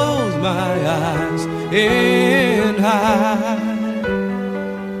to close my eyes and hide.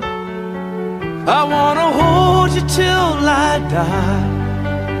 I wanna hold you till I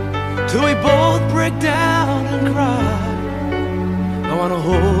die, till we both break down and cry. I wanna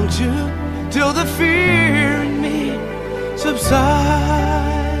hold you till the fear in me subsides.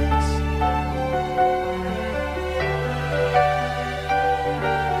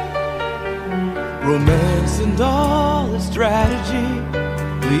 Romance and all its strategy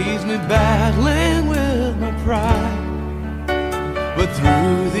leaves me battling with my pride. But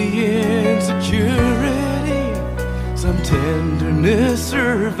through the insecurity, some tenderness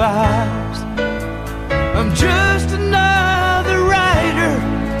survives. I'm just another writer,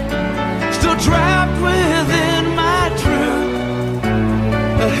 still trapped within my truth,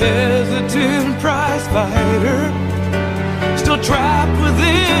 a hesitant prize fighter, still trapped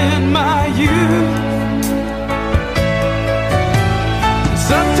within my youth.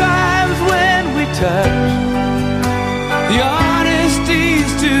 Sometimes when we touch, the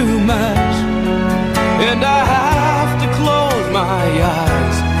honesty's too much, and I have to close my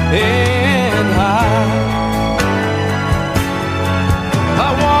eyes and hide. I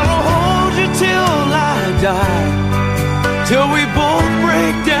wanna hold you till I die, till we both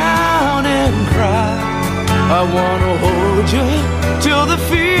break down and cry. I wanna hold you till the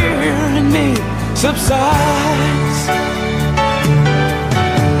fear in me subsides.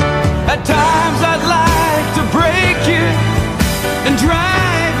 At times I'd like to break you and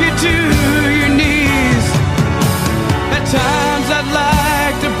drive you to your knees. At times I'd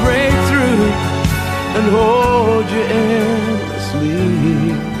like to break through and hold you endlessly.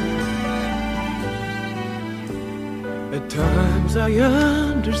 At times I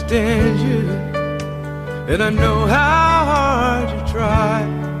understand you, and I know how hard you try.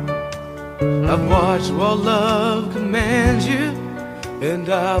 I've watched while love commands you, and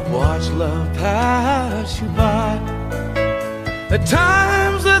I've watched love pass you by. At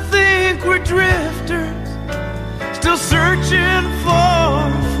times I think we're drifters, still searching for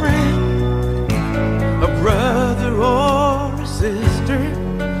a friend, a brother or a sister.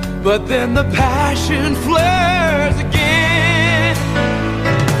 But then the passion flares again.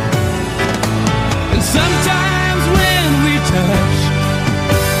 And sometimes when we touch,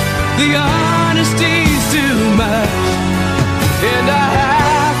 the honesty's too much,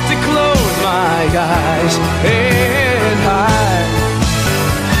 skies and high.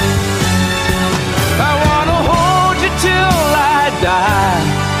 I wanna hold you till I die,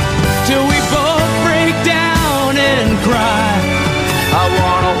 till we both break down and cry. I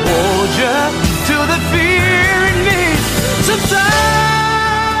wanna hold you till the fear in me subsides.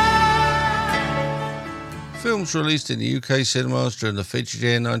 Films released in the UK cinemas during the featured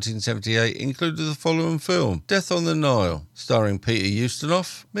year 1978 included the following film: Death on the Nile, starring Peter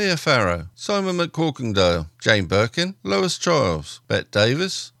Ustinov, Mia Farrow, Simon McCorkindale, Jane Birkin, Lois Chiles, Bette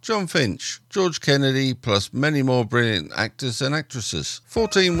Davis, John Finch, George Kennedy, plus many more brilliant actors and actresses.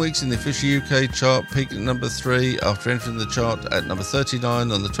 14 weeks in the official UK chart, peaked at number 3 after entering the chart at number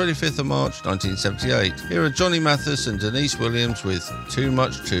 39 on the 25th of March 1978. Here are Johnny Mathis and Denise Williams with Too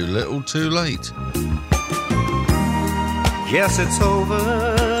Much Too Little Too Late. Yes, it's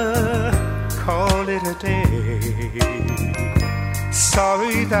over, call it a day.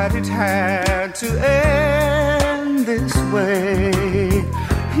 Sorry that it had to end this way.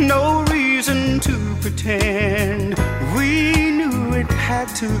 No reason to pretend, we knew it had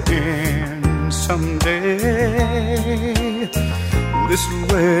to end someday this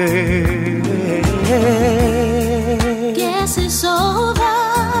way. Guess it's over,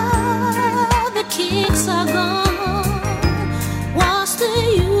 the kicks are gone. What's the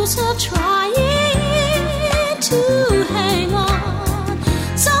use of trying to hang on?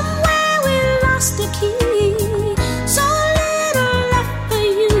 Somewhere we lost the key, so little left for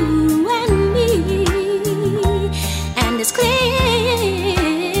you and me. And it's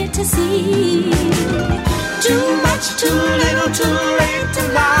clear to see, Too much, too little, too late to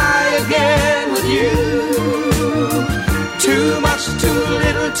lie again with you. Too much, too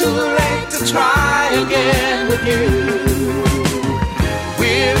little, too late to try again with you.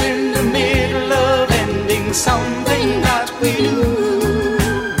 We're in the middle of ending something that we knew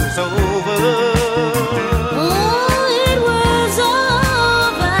was over. oh, it was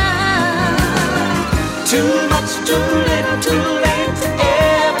over. Too much, too little, too late to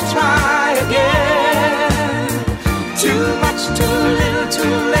ever try again. Too much, too little,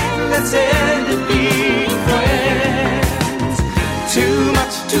 too late, let's end it being friends. Too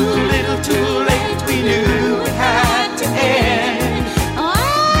much, too little, too late, we knew it had to end.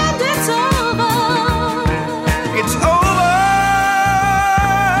 And it's over. It's over.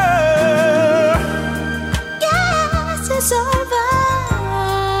 Yes, it's over.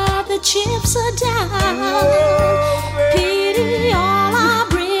 The chips are down. Pity all our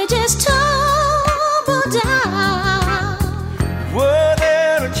bridges tumble down. Were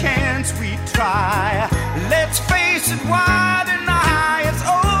there a chance we'd try? Let's face it, wide and high, it's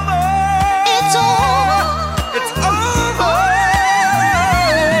over. It's over. It's over.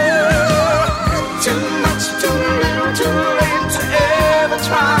 Too much, too little, too late to ever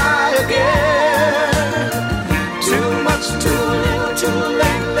try again. Too much, too little, too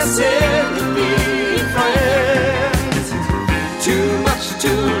late, let's end it being friends. Too much, too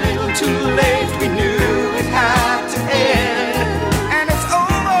little, too late, we knew it had to end. And it's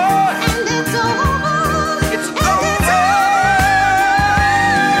over. And it's over. It's over.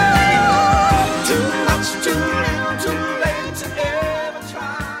 Too much, too little, too late to ever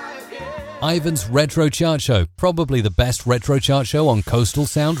try again. Ivan's Retro Chart Show, probably the best retro chart show on Coastal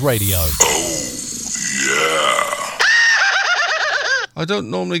Sound Radio. I don't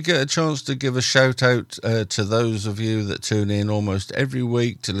normally get a chance to give a shout out to those of you that tune in almost every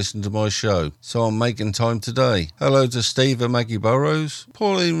week to listen to my show, so I'm making time today. Hello to Steve and Maggie Burrows,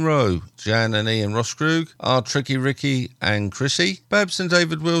 Pauline Rowe, Jan and Ian Roskrug, R. Tricky Ricky and Chrissy, Babs and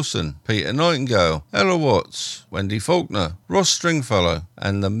David Wilson, Peter Nightingale, Ella Watts, Wendy Faulkner, Ross Stringfellow,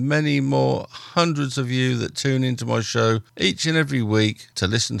 and the many more hundreds of you that tune into my show each and every week to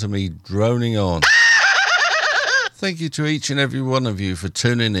listen to me droning on. Thank you to each and every one of you for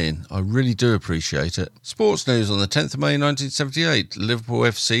tuning in. I really do appreciate it. Sports news on the 10th of May 1978. Liverpool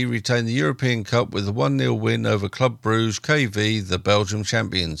FC retained the European Cup with a 1-0 win over Club Bruges KV, the Belgium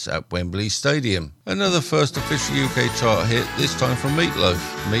champions, at Wembley Stadium. Another first official UK chart hit, this time from Meatloaf.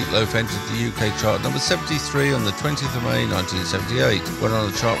 Meatloaf entered the UK chart number 73 on the 20th of May 1978. Went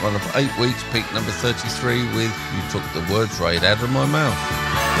on a chart run of 8 weeks, peaked number 33 with You Took the Words Right Out of My Mouth.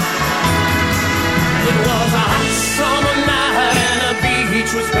 It was a hot summer night and the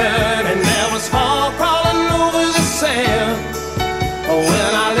beach was burning. There was fog crawling over the sand.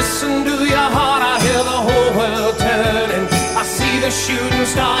 When I listen to your heart, I hear the whole world turning. I see the shooting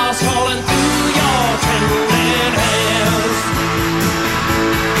stars falling through your trembling hands.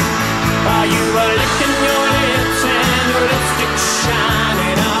 While you were licking your lips and your lipstick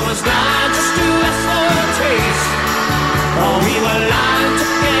shining, I was dying just to ask for a taste. Oh, we were lying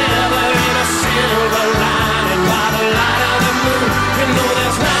together in a silver light.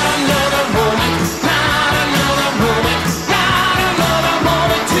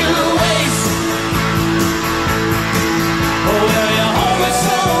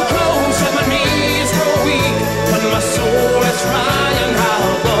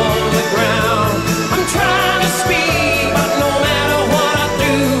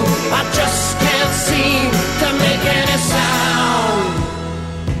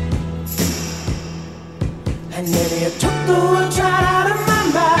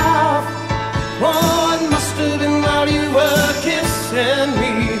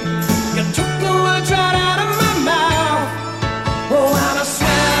 You took the words right out of my mouth. Oh, and I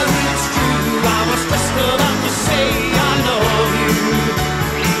swear it's true. I was just about to say I love you.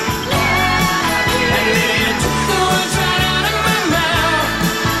 And then you took the words right out of my mouth.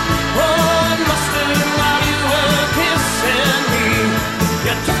 Oh, it must have been while you were kissing me.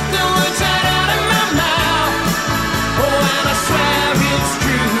 You took the words right out of my mouth. Oh, and I swear it's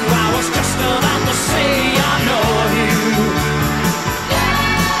true. I was just about to say I love you.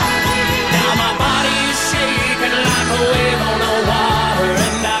 Now my body is shaking like a wave on the water,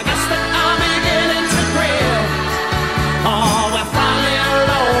 and I guess that I'm beginning to grill. Oh, we're finally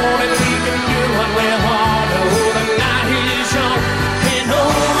alone and we can do what we want. Oh, the night is young, and no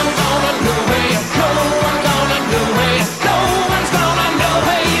one's gonna know where you go. No one's gonna know where you go. No one's gonna know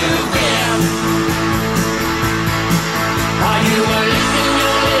where you've been. While you were licking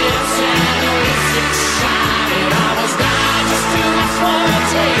your lips and your lipstick shining, I was dying just too much for a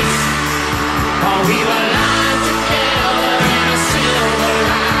taste. Oh, we were lying together in a silver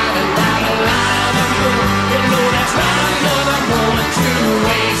lining by the light of the moon. You know that's not another moment to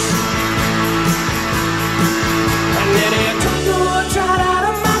waste. And then you took the words right out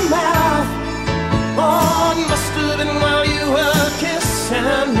of my mouth. Oh, it must have been while you were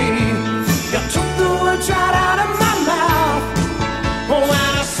kissing me. You took the words right out of my mouth. Oh,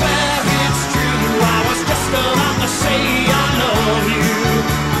 and I swear it's true. I was just about to say I love you.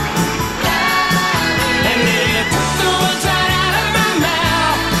 And then you took the words right out of my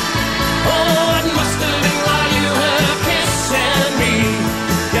mouth. Oh, it must have been while you were kissing me.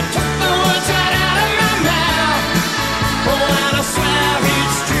 You took the words right out of my mouth. Oh, and I swear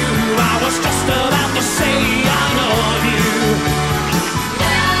it's true. I was just about to say I love you.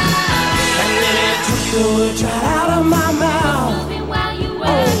 And then you took the words right out of my mouth.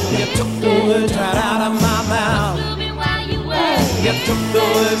 Oh, you took the words right out of my mouth. You took the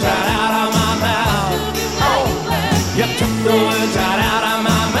words right out of my mouth. Oh, you took the words right out of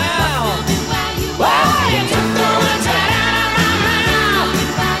my mouth. Oh, you took the words right out of my mouth.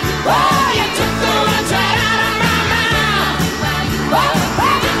 Oh, you took the words right out of my mouth. Oh,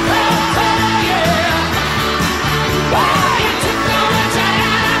 yeah. Oh, you took the words right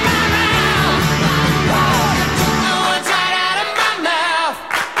out of my mouth. Oh, you took the words right out of my mouth.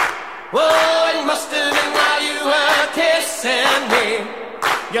 Oh, it must have been while you were kissing me.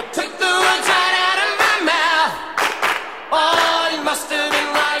 You took the words right out of my mouth. Oh, it must have been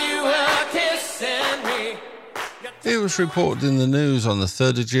while you were kissing me. It was reported in the news on the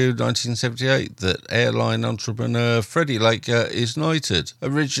 3rd of June 1978 that airline entrepreneur Freddie Laker is knighted.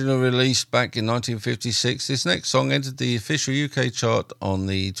 Originally released back in 1956, this next song entered the official UK chart on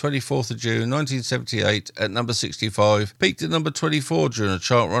the 24th of June 1978 at number 65, peaked at number 24 during a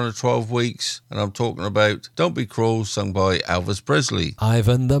chart run of 12 weeks, and I'm talking about Don't Be Cruel, sung by Elvis Presley.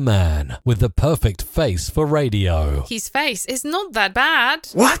 Ivan the Man, with the perfect face for radio. His face is not that bad.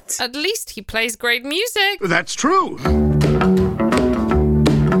 What? At least he plays great music. That's true.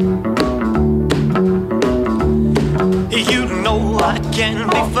 You know I can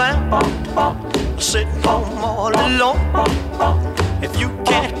be found sitting home all alone. If you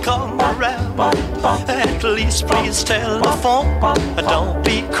can't come around, at least please telephone. Don't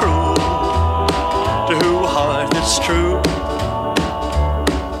be cruel to who heart is true.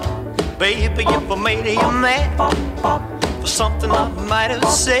 Baby, if I made you mad for something I might have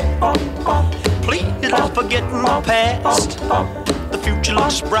said, please don't forget my past. The future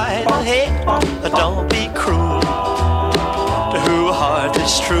looks bright ahead. Don't be cruel to who heart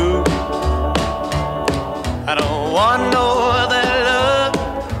is true. I don't want no other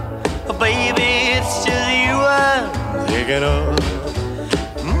love, baby, it's just you I'm thinking of.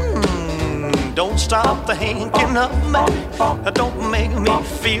 Don't stop thinking of me. Don't make me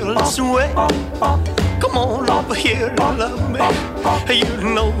feel this way. Come on over here and love me. You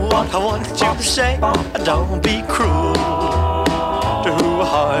know what I want you to say. Don't be cruel to who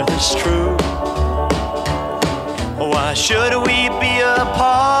heart is true. Why should we be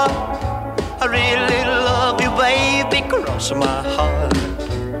apart? I really love you, baby, cross my heart.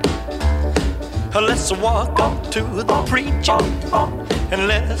 Let's walk up to the preacher and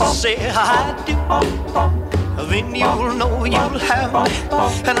let's say I do. Then you'll know you'll have me,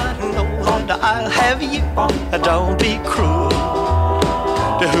 and I know that I'll have you. Don't be cruel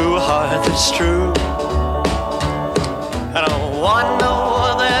to who heart is true. I don't want no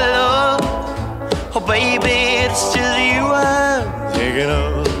other love, oh baby, it's just you I'm thinking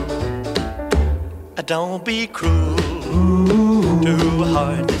of. Don't be cruel to who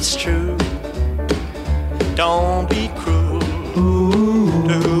heart is true. Don't be cruel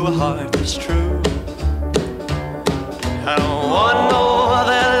to who heart is true. I don't want no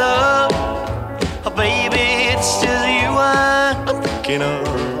other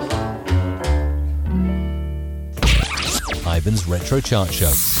Retro Chart Show.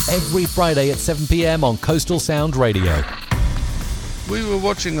 Every Friday at 7 p.m. on Coastal Sound Radio. We were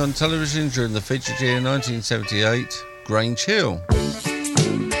watching on television during the featured year 1978, Grange Hill.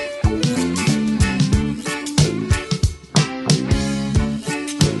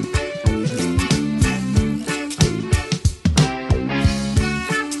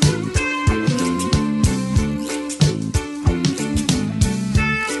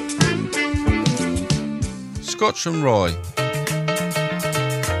 Scotch and Rye.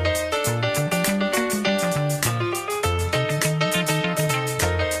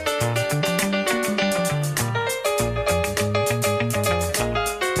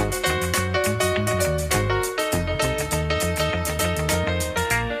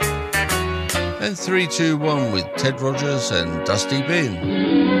 And 3-2-1 with Ted Rogers and Dusty Bin.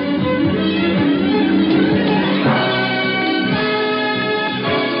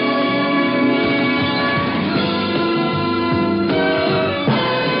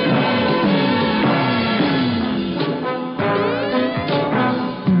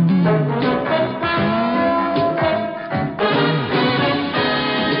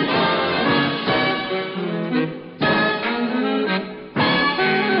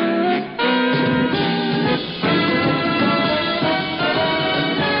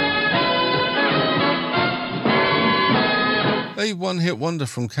 A one-hit wonder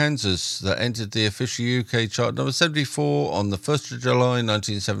from Kansas that entered the official UK chart number 74 on the 1st of July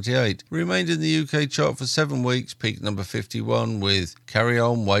 1978. Remained in the UK chart for 7 weeks, peaked number 51 with Carry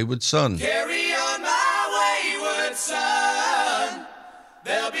On Wayward Son. Carry on, my wayward son.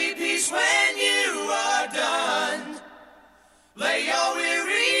 There'll be peace when you are done. Lay your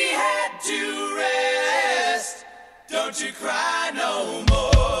weary head to rest. Don't you cry no more.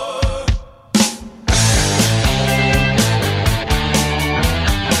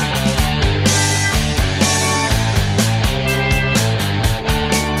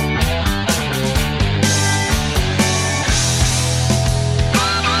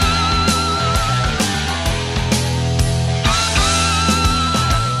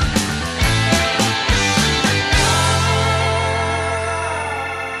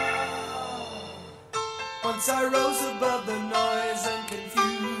 Once I rose above the noise and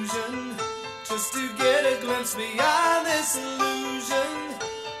confusion, just to get a glimpse beyond this illusion.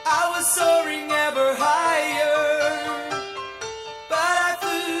 I was soaring ever higher, but I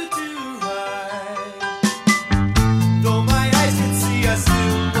flew too high. Though my eyes could see, I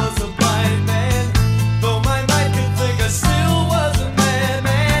still was a blind man. Though my mind could think, I still was a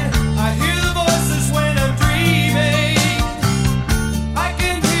madman. I hear the voices when I'm dreaming. I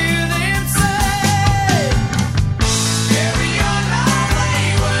can hear them say, carry on, my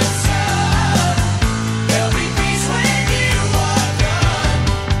wayward son. There'll be peace when you are done.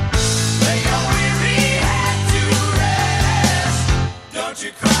 Lay your weary head to rest. Don't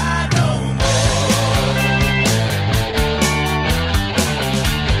you cry no more.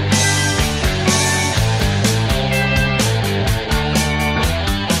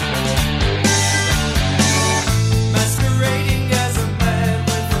 Masquerading as a man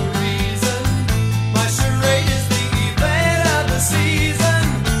with a reason. My charade is the event of the season.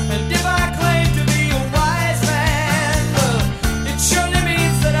 And if I claim to be a wise man, it surely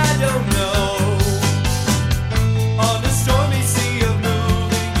means that I don't know. On a stormy sea of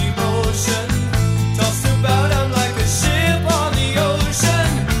moving emotion, tossed about I'm like a ship on the ocean.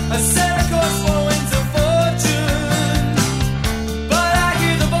 I set a course for winds of fortune, but I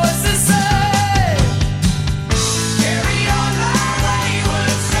hear the voices say, carry on, my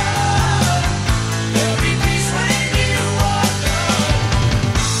wayward son. There'll be peace when you are done.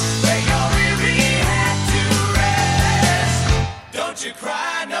 Lay your weary head to rest. Don't you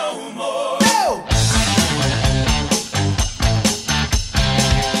cry no more. No!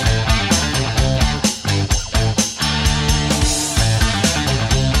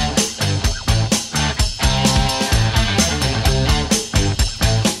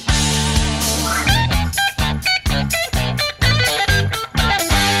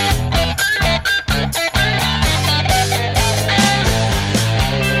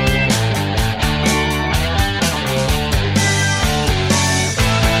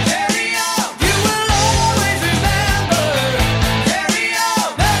 Carry on, you will always remember. Carry on,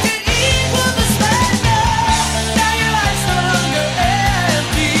 make it equal the splendor. Now your life's no longer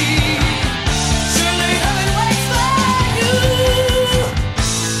empty. Surely heaven waits for you.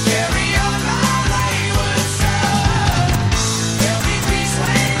 Carry on, my wayward son. There'll be peace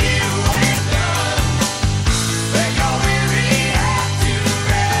when you are done. Lay your weary head to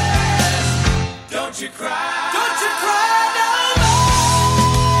rest. Don't you cry. Don't you cry no more.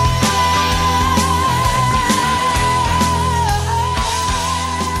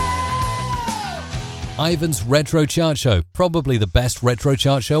 Ivan's Retro Chart Show, probably the best retro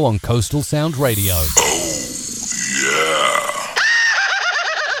chart show on Coastal Sound Radio.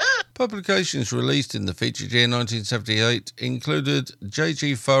 Publications released in the featured year 1978 included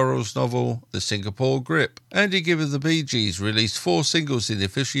J.G. Farrell's novel The Singapore Grip. Andy Gibb of the Bee Gees released 4 singles in the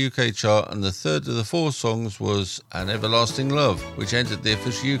official UK chart, and the third of the 4 songs was An Everlasting Love, which entered the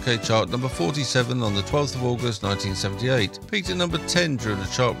official UK chart number 47 on the 12th of August 1978, peaked at number 10 during a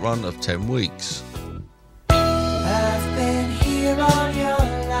chart run of 10 weeks. I've been here all your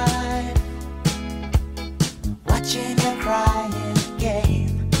life, watching your crying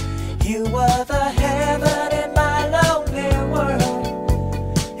game. You were the heaven in my lonely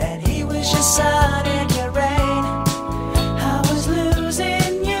world, and he was your sun and your rain. I was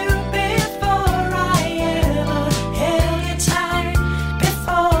losing you before I ever held you tight,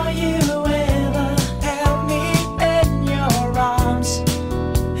 before you ever held me in your arms,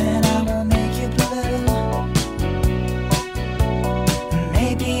 and I will make you blue.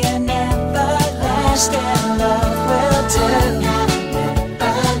 Maybe an everlasting love will do.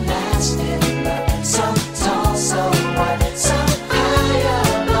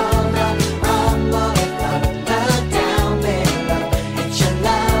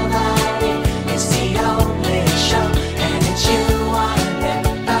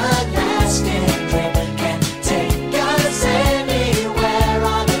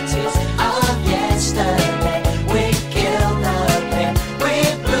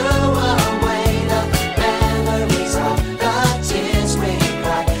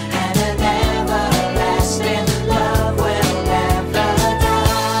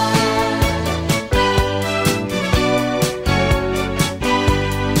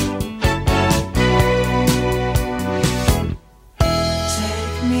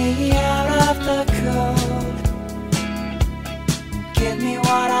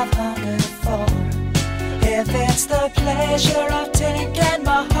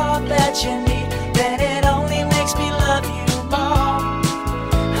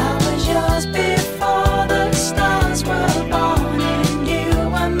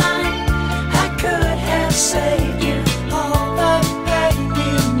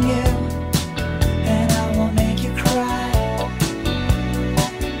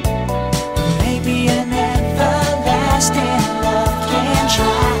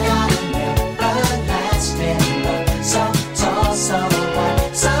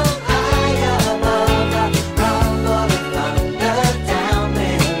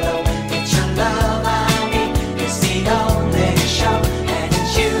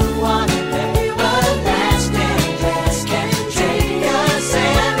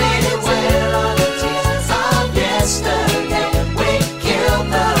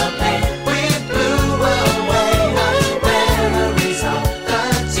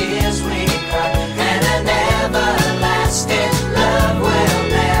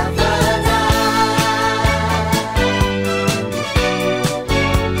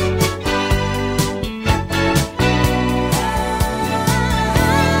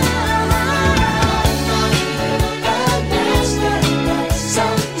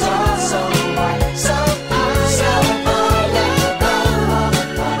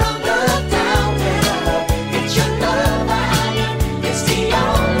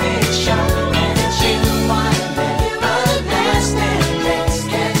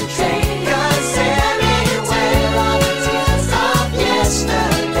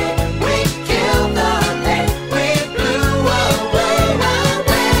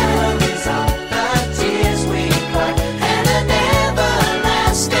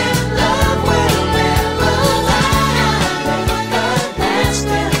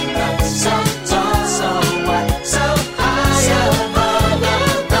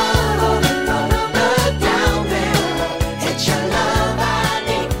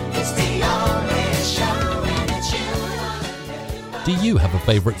 Do you have a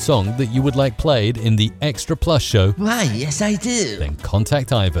favourite song that you would like played in the Extra Plus show? Why, yes I do. Then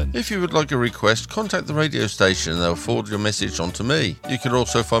contact Ivan. If you would like a request, contact the radio station and they'll forward your message on to me. You can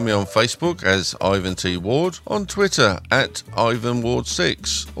also find me on Facebook as Ivan T. Ward, on Twitter at Ivan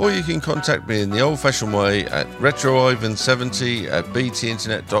Ward6, or you can contact me in the old-fashioned way at RetroIvan70 at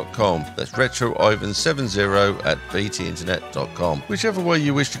btinternet.com. That's RetroIvan70 at btinternet.com. Whichever way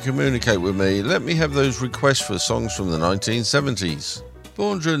you wish to communicate with me, let me have those requests for songs from the 1970s.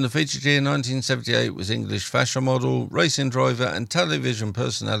 Born during the featured year 1978 was English fashion model, racing driver and television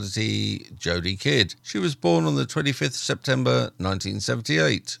personality Jodie Kidd. She was born on the 25th September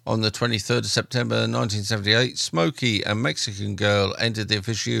 1978. On the 23rd of September 1978, Smokey, a Mexican Girl, entered the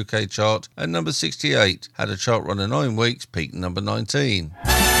official UK chart at number 68, had a chart run of 9 weeks, peaked number 19.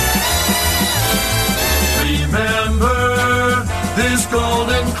 Remember this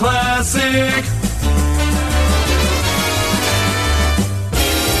golden classic.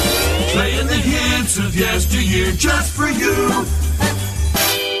 Playing the hits of yesteryear just for you.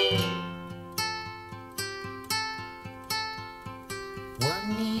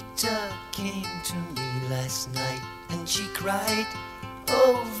 Juanita came to me last night and she cried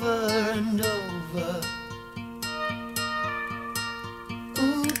over and over.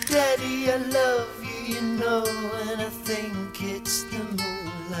 Ooh, Daddy, I love you, you know, and I think it's the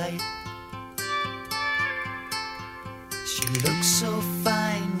moonlight. She looked so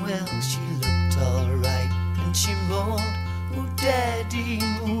fine, well, she looked alright, and she moaned, ooh, Daddy,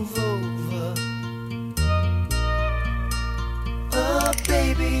 move over. Oh,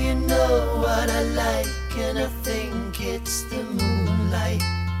 baby, you know what I like, and I think it's the moonlight.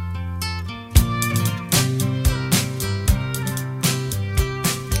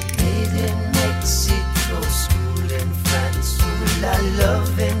 Made in Mexico, school in France, ooh, I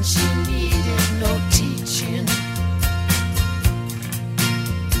love, and she needed no teaching.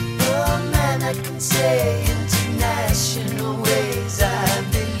 Oh man, I can say international ways I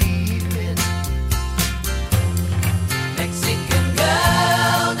believe in. Mexican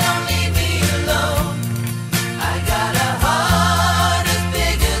girl, don't leave me alone. I got a heart as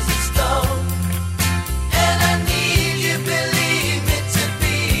big as a stone, and I need you, believe me, to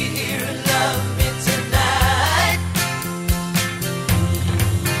be here and love me tonight.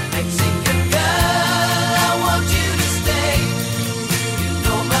 Mexican girl, I want you to stay. You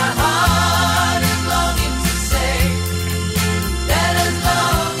know my heart is longing to say that as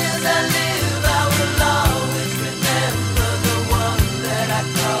long as I live, I will always remember the one that I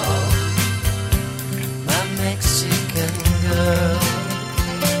call my Mexican girl.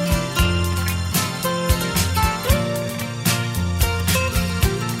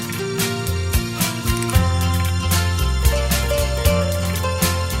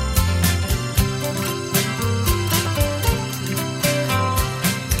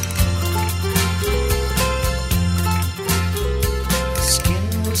 Skin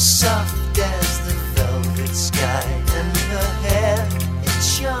was soft as the velvet sky, and her hair, it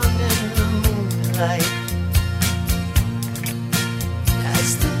shone in the moonlight. As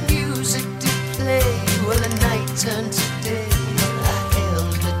the music did play, well, the night turned to day, and I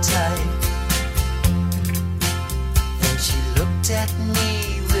held her tight. Then she looked at me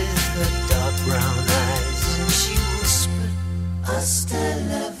with her dark brown eyes, and she whispered, Hasta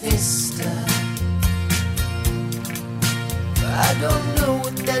la vista. I don't know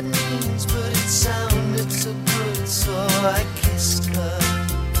what that means, but it sounded so good, so I kissed her.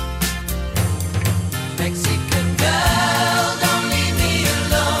 Mexican girl, don't leave me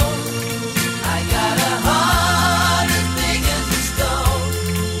alone. I got a heart as big as a stone,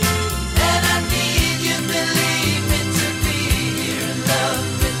 and I need you, believe me, to be here and love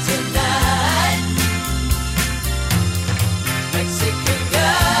me tonight. Mexican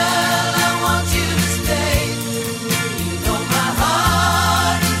girl, I want you to stay. You know my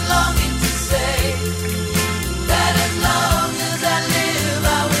heart is longing to say that as long as I live,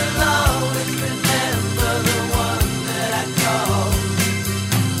 I will always remember the one that I call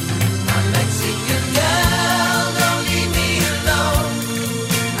my Mexican girl. Don't leave me alone.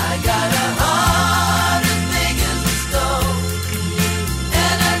 I got a heart as big as a stone,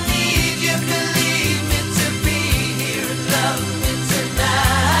 and I need you, believe me, to be here and love me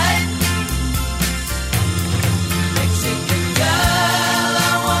tonight. Mexican girl,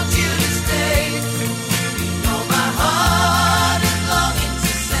 I want you to stay. You know my heart is longing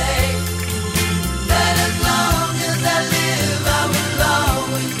to say that as long as I live, I will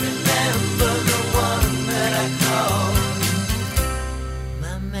always remember the one that I call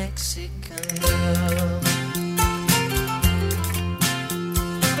my Mexican girl.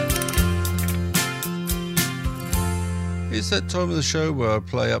 It's that time of the show where I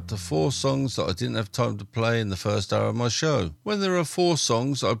play up to 4 songs that I didn't have time to play in the first hour of my show. When there are 4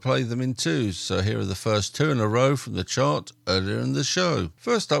 songs, I play them in twos, so here are the first 2 in a row from the chart earlier in the show.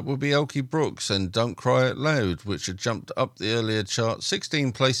 First up will be Elkie Brooks and Don't Cry Out Loud, which had jumped up the earlier chart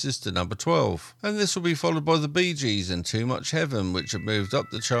 16 places to number 12. And this will be followed by the Bee Gees and Too Much Heaven, which had moved up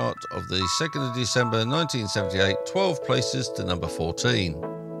the chart of the 2nd of December 1978, 12 places to number 14.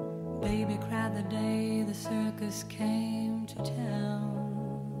 Baby cried the day the circus came to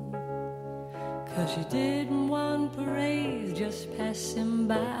town, 'cause she didn't want parades just passing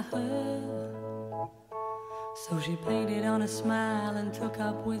by her. So she painted on a smile and took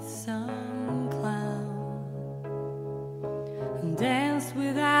up with some clown and danced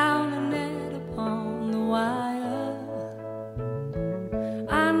without a net upon the wire.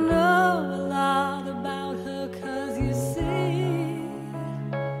 I know a lot about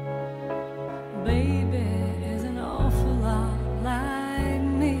baby is an awful lot like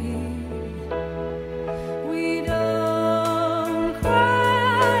me. We don't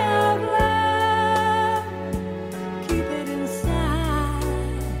cry out loud, keep it inside.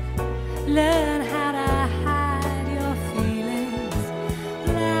 Learn how to hide your feelings.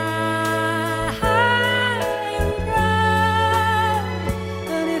 Lie high and proud.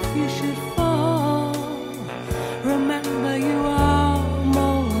 And if you should fall, remember you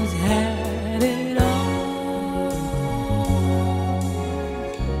almost had it all.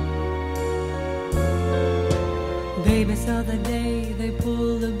 Baby saw the day they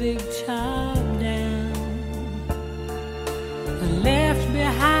pulled the big top down and left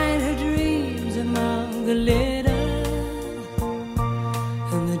behind her dreams among the litter,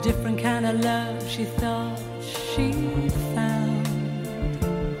 and the different kind of love she thought she'd found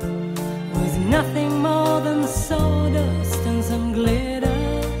was nothing more than sawdust and some glitter.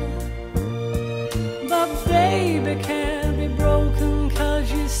 But baby can't be broken, 'cause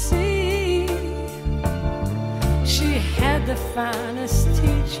you see, she had the finest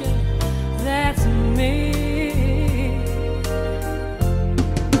teacher, that's me.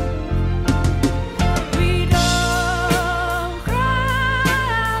 We don't cry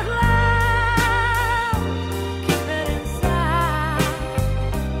out loud, keep it inside.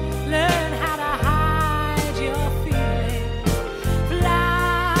 Learn how to hide your feelings.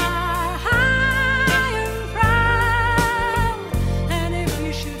 Fly high and proud. And if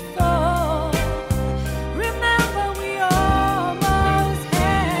you should fall, remember we almost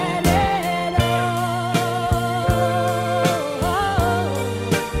had it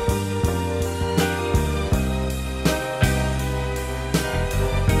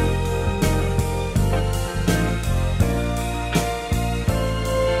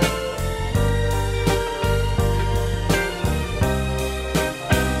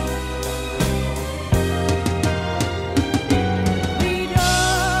We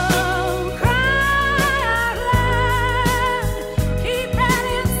don't cry out loud, keep it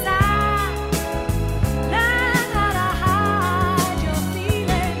inside. Learn how to hide your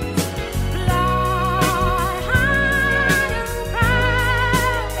feelings. Fly high and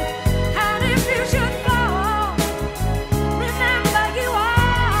proud. And if you should fall, remember you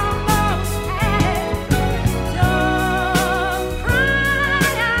almost had it. Don't cry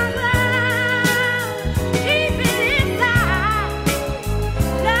out loud, keep it inside.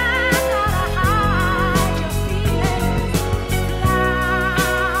 Learn how to hide your feelings. Fly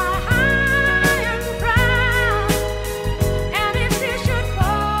high and proud. And if you should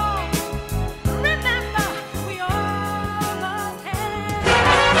fall, remember we almost had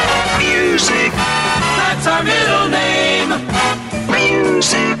it. Music, that's our middle name.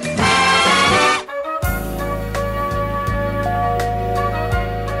 Music.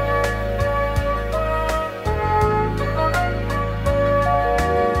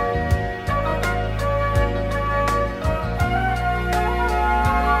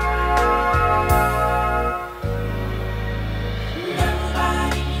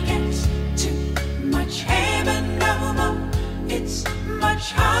 Nobody gets too much heaven no more. It's much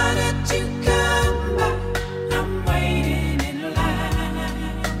harder to come by. I'm waiting in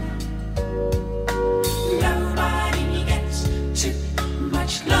line. Nobody gets too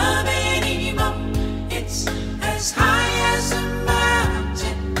much love anymore. It's as high as a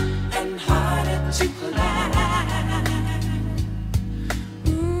mountain and harder to climb.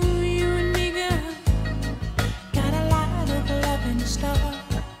 Ooh, you and me, girl, got a lot of love in store,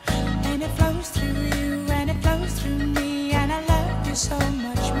 and it flows through you and it flows through me, and I love you so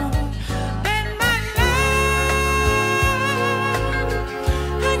much more than my love.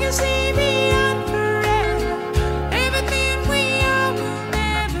 I can see beyond forever, everything we are will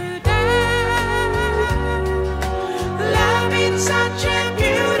never die. Love is such a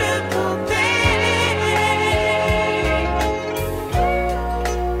beautiful thing.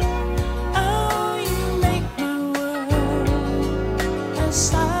 Oh, you make my world a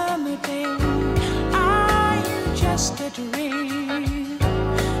summer day. Are you just a dream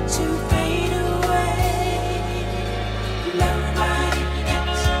to fade away? Nobody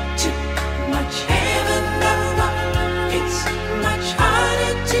gets too much heaven no more. It's much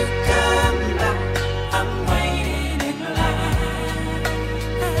harder to come by. I'm waiting in line.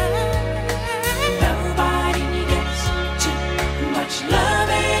 Nobody gets too much love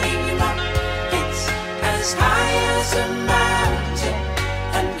anymore. It's as high as a mountain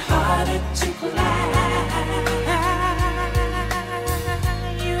and harder to climb.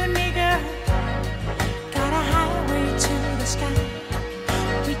 You and me, girl, got a highway to the sky.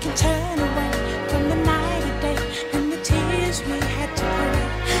 We can turn away from the night and day and the tears we had to cry.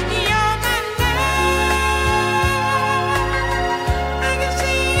 You're my love.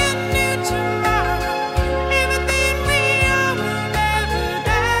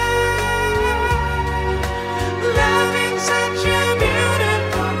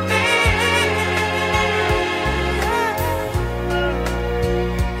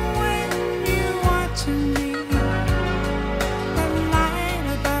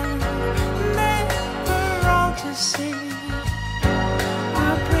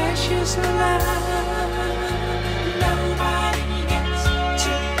 this love. Nobody gets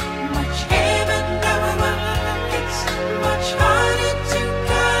too much heaven, no one. It's much harder to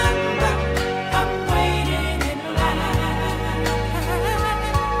come back. I'm waiting in line.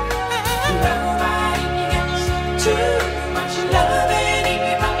 Nobody gets too much love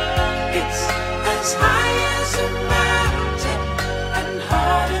anymore. It's as high as a mountain and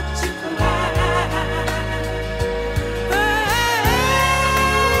harder to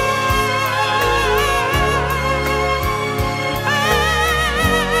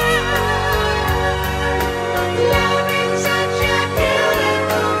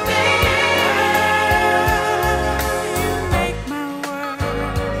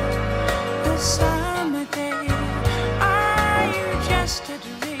summer day, are you just a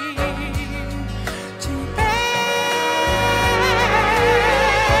dream to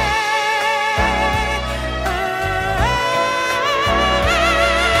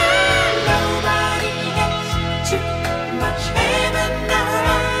nobody gets too much heaven now.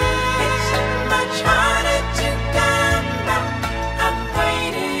 It's much harder to come back. I'm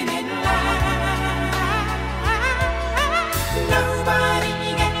waiting in line. Nobody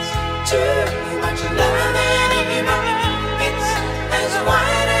gets too much love anymore. It's as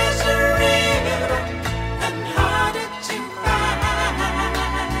wide as a river and harder to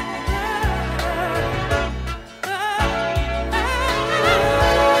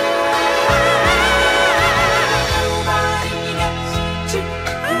Nobody gets too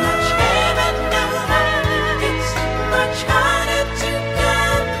much heaven now. It's much harder to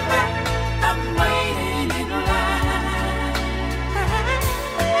come back. I'm waiting in line.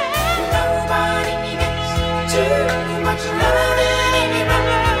 Nobody gets too much love anymore.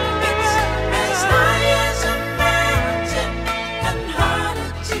 It's as high as a mountain and harder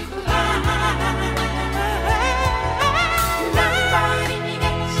to climb. Nobody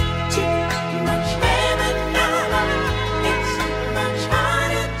gets too much heaven now. It's much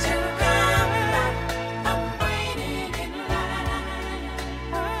harder to come back. I'm waiting in line.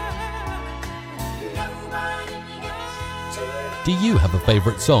 Nobody gets too. Do you have a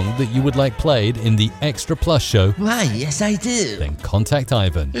favourite song that you would like played in the Extra Plus show? Why, yes I do. Then contact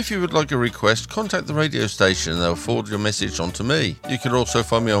Ivan. If you would like a request, contact the radio station and they'll forward your message on to me. You can also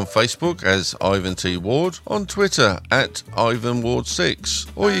find me on Facebook as Ivan T. Ward, on Twitter at IvanWard6,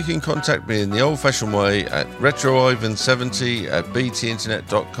 or you can contact me in the old-fashioned way at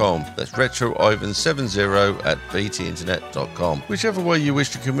retroivan70@btinternet.com. That's retroivan70@btinternet.com. Whichever way you wish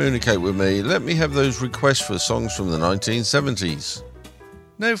to communicate with me, let me have those requests for songs from the 1970s.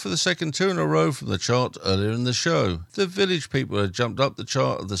 Now for the second two in a row from the chart earlier in the show. The Village People had jumped up the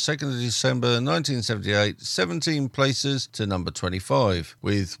chart of the 2nd of December 1978, 17 places to number 25,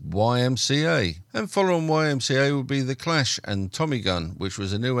 with YMCA. And following YMCA would be The Clash and Tommy Gun, which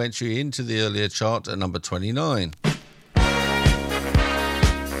was a new entry into the earlier chart at number 29.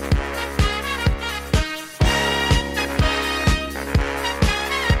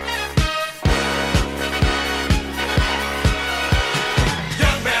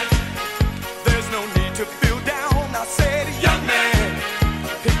 Young man, there's no need to feel down. I said, young man,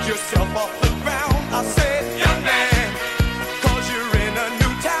 pick yourself off the ground. I said, young man, 'cause you're in a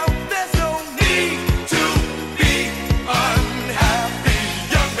new town. There's no need to be unhappy.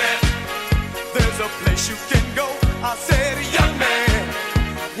 Young man, there's a place you can go.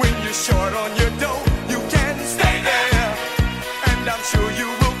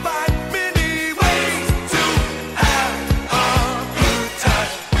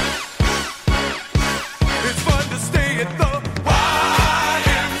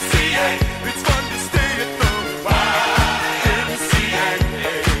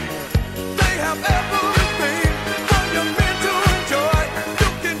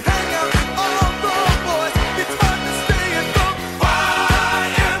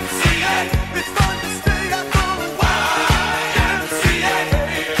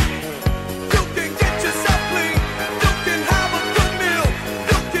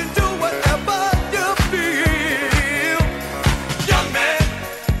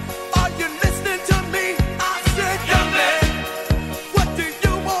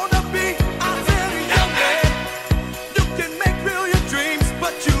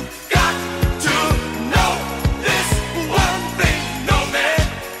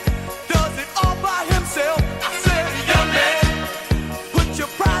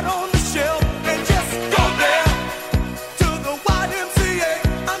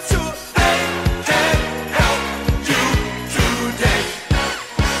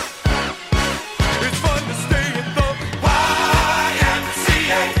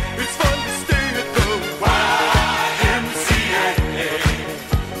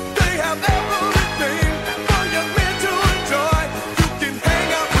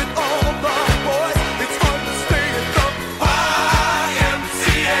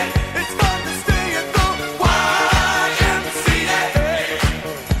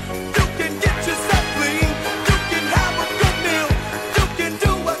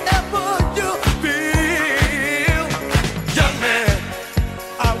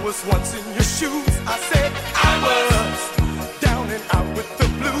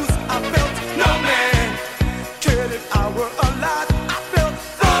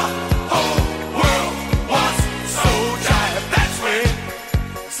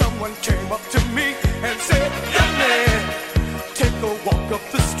 walk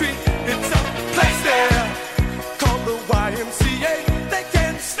up the street, it's a place there called the YMCA. They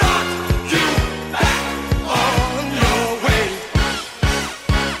can start you back on your way.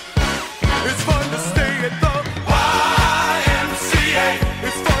 It's fun to stay at the YMCA.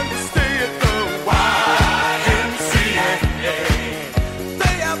 It's fun to stay at the YMCA.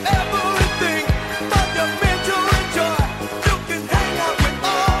 They have everything but your mental enjoy. You can hang out with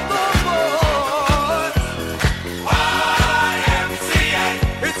all the boys. YMCA.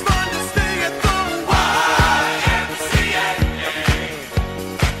 It's fun to stay at the YMCA.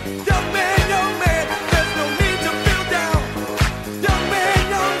 Young man, there's no need to feel down. Young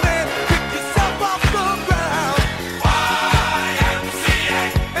man, pick yourself off the ground. YMCA.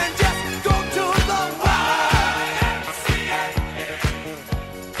 And just go to the YMCA.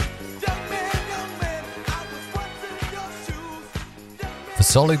 Young man, I was once in your shoes. For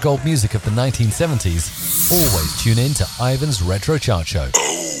solid gold music of the 1970s, always tune in to Ivan's Retro Chart Show.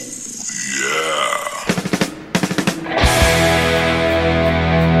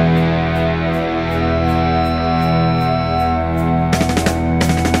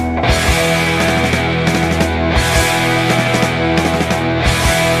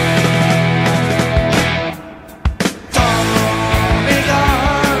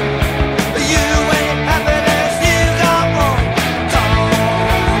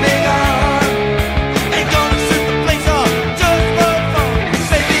 Ain't gonna shoot the place up just for fun.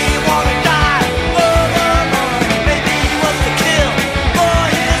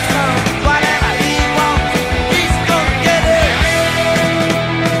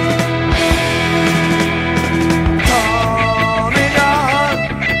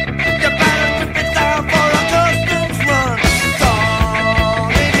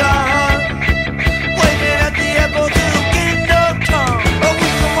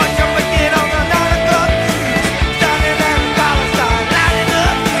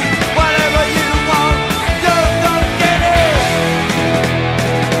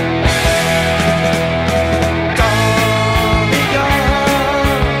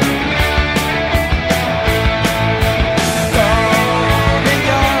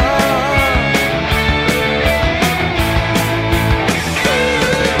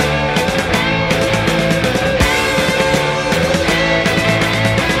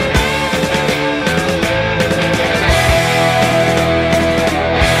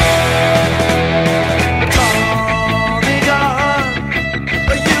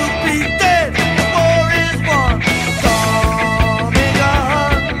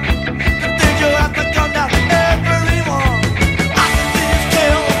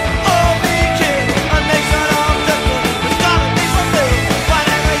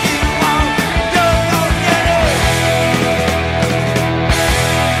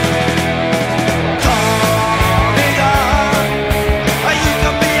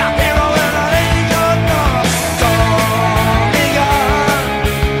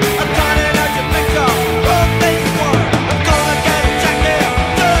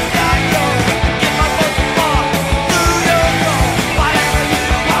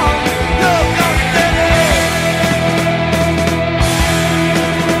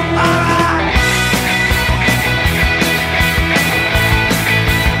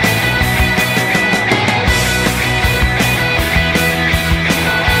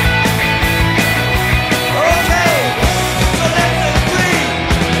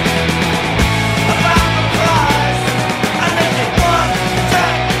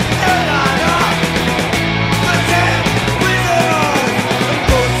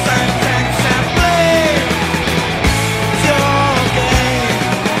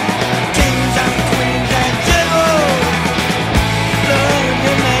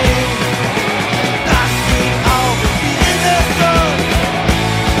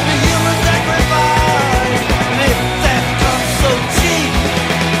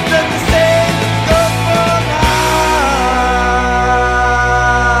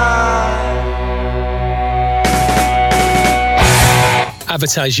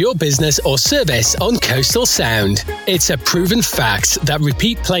 advertise your business or service on Coastal Sound. It's a proven fact that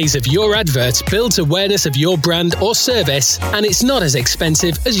repeat plays of your advert builds awareness of your brand or service, and it's not as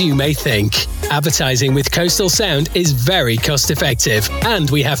expensive as you may think. Advertising with Coastal Sound is very cost effective, and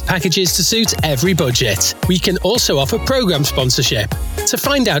we have packages to suit every budget. We can also offer program sponsorship. To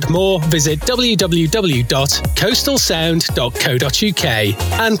find out more, visit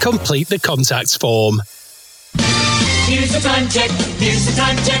www.coastalsound.co.uk and complete the contacts form. Here's the time check, here's the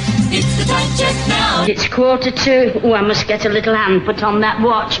time check, it's the time check now. It's 1:45. Oh, I must get a little hand put on that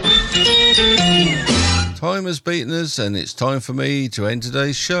watch. Time has beaten us, and it's time for me to end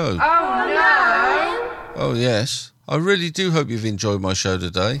today's show. Oh no! Oh yes, I really do hope you've enjoyed my show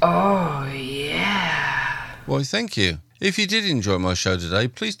today. Oh, yeah. Why, thank you. If you did enjoy my show today,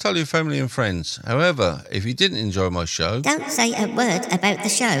 please tell your family and friends. However, if you didn't enjoy my show... Don't say a word about the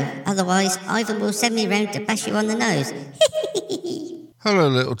show, otherwise Ivan will send me round to bash you on the nose. Hello,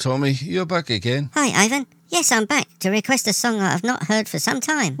 little Tommy. You're back again. Hi, Ivan. Yes, I'm back to request a song I have not heard for some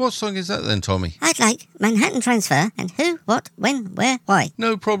time. What song is that then, Tommy? I'd like Manhattan Transfer and Who, What, When, Where, Why.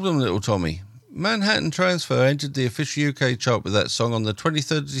 No problem, little Tommy. Manhattan Transfer entered the official UK chart with that song on the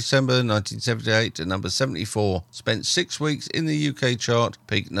 23rd of December 1978 at number 74. Spent 6 weeks in the UK chart,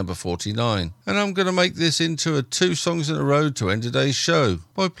 peaked number 49. And I'm going to make this into a 2 songs in a row to end today's show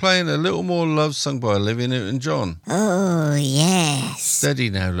by playing A Little More Love sung by Olivia Newton-John. Oh, yes. Steady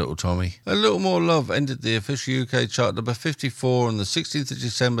now, little Tommy. A Little More Love ended the official UK chart number 54 on the 16th of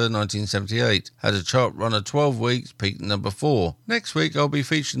December 1978. Had a chart run of 12 weeks, peaked number 4. Next week I'll be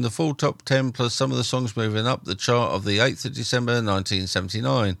featuring the full top 10 plus some of the songs moving up the chart of the 8th of December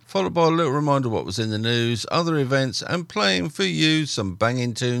 1979, followed by a little reminder of what was in the news, other events, and playing for you some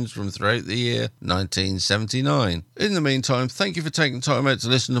banging tunes from throughout the year 1979. In the meantime, thank you for taking time out to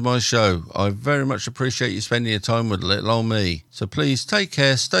listen to my show. I very much appreciate you spending your time with little old me. So please take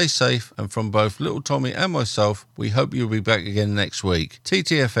care, stay safe, and from both little Tommy and myself, we hope you'll be back again next week.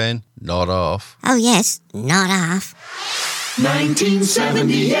 TTFN, not off. Oh yes, not off.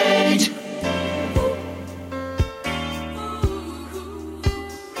 1978.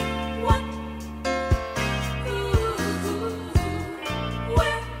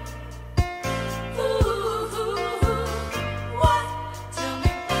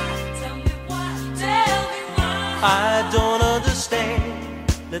 I don't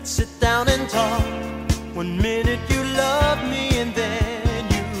understand. Let's sit down and talk. 1 minute you love me and then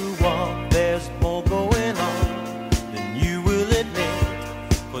you walk. There's more going on than you will admit.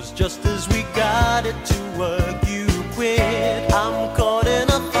 'Cause just as we got it to work, you quit. I'm caught in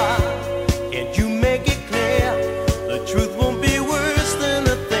a fire. Can't you make it clear? The truth won't be worse than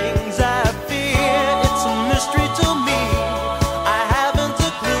the things I fear. It's a mystery to me. I haven't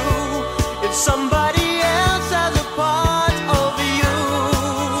a clue if somebody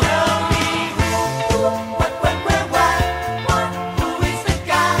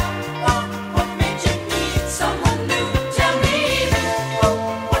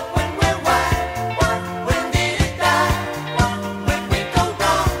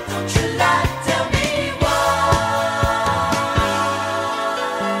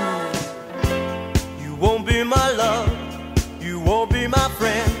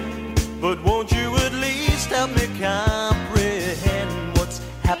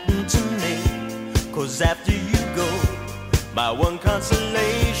after you go, my one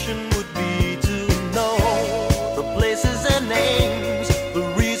consolation would be to know the places and names, the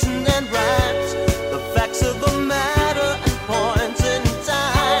reasons and rhymes, the facts of the matter and points in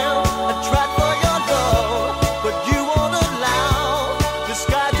time. I tried for your love, but you won't allow this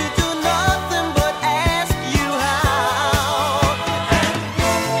guy to do nothing but ask you how. And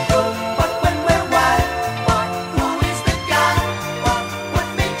who, what, when, where, why? Who is the guy? What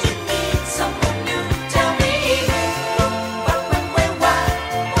made you need someone new? Tell me. What, when, where, why?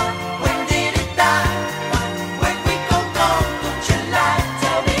 When did it die? When we go wrong, don't you lie?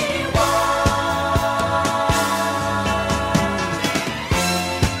 Tell me why.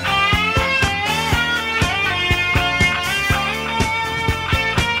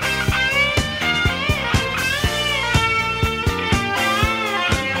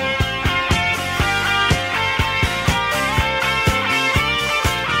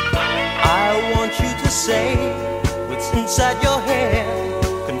 I want you to say what's inside your head.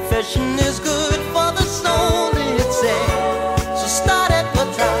 Confession is good for the soul, it said. So start at the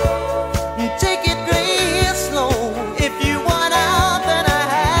top and take it real slow. If you want out, then I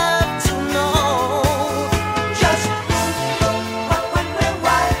have to know. Just who, what, when, where,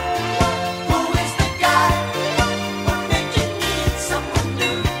 why? Who is the guy? What made you need someone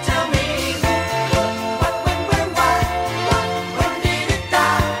new? Tell me who, what, when, where, why? When did it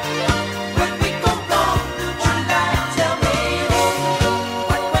die? When we go wrong, don't you lie? Tell me who,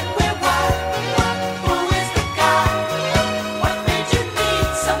 what, when, where, why? Who is the guy? What made you need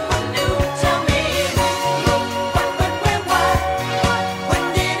someone new? Tell me who, what, when, where, why? When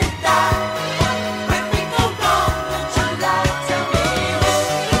did it die? When we go wrong, don't you lie? Tell me who,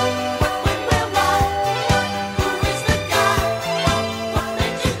 what, when, where, why? Who is the guy? What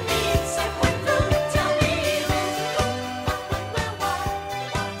made you need someone new? Tell me who, what, when, where, why?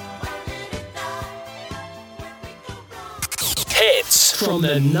 Hits from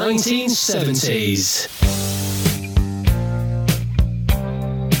the 1970s.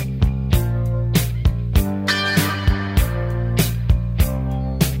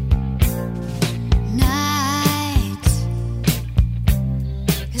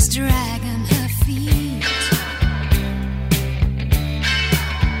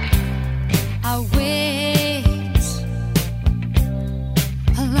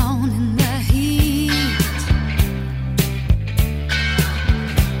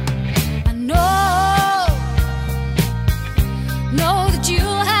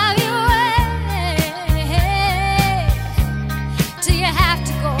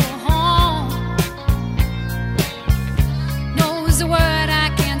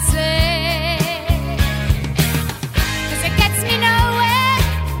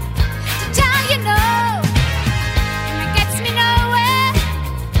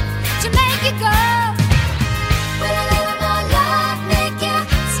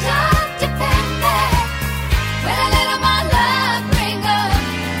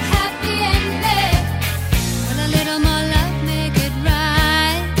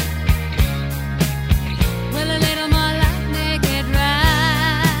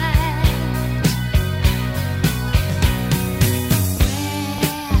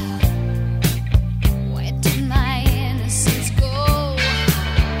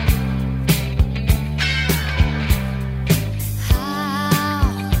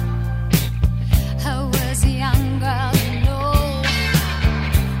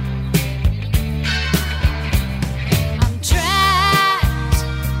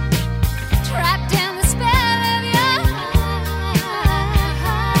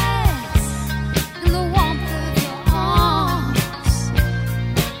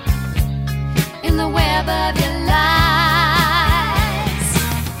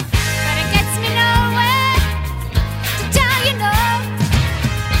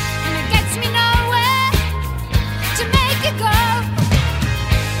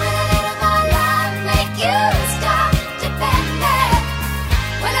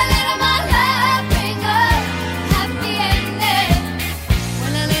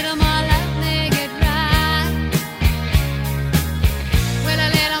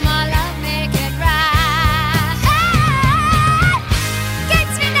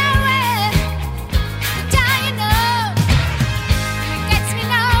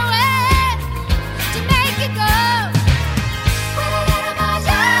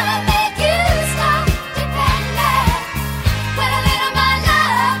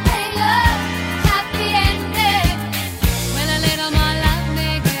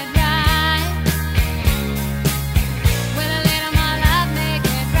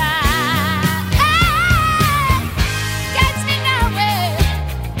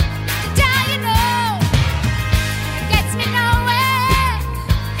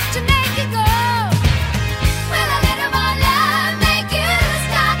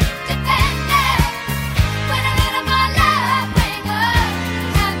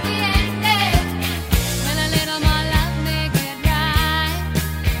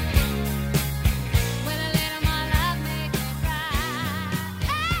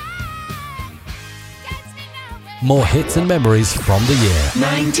 more hits and memories from the year.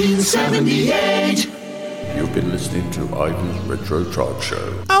 1978. You've been listening to Ivan's Retro Chart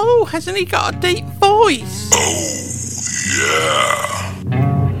Show. Oh, hasn't he got a deep voice? Yeah.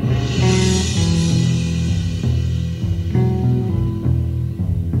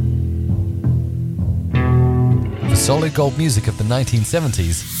 For solid gold music of the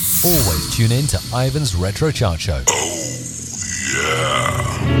 1970s, always tune in to Ivan's Retro Chart Show.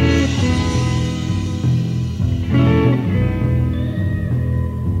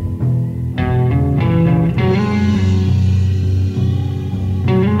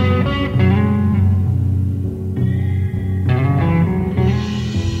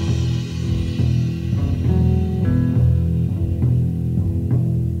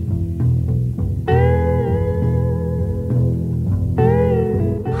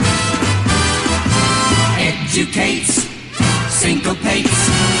 Educates, syncopates,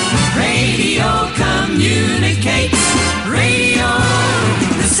 radio communicates, radio,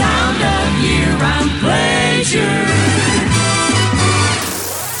 the sound of year-round pleasure.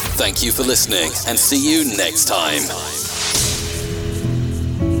 Thank you for listening and see you next time.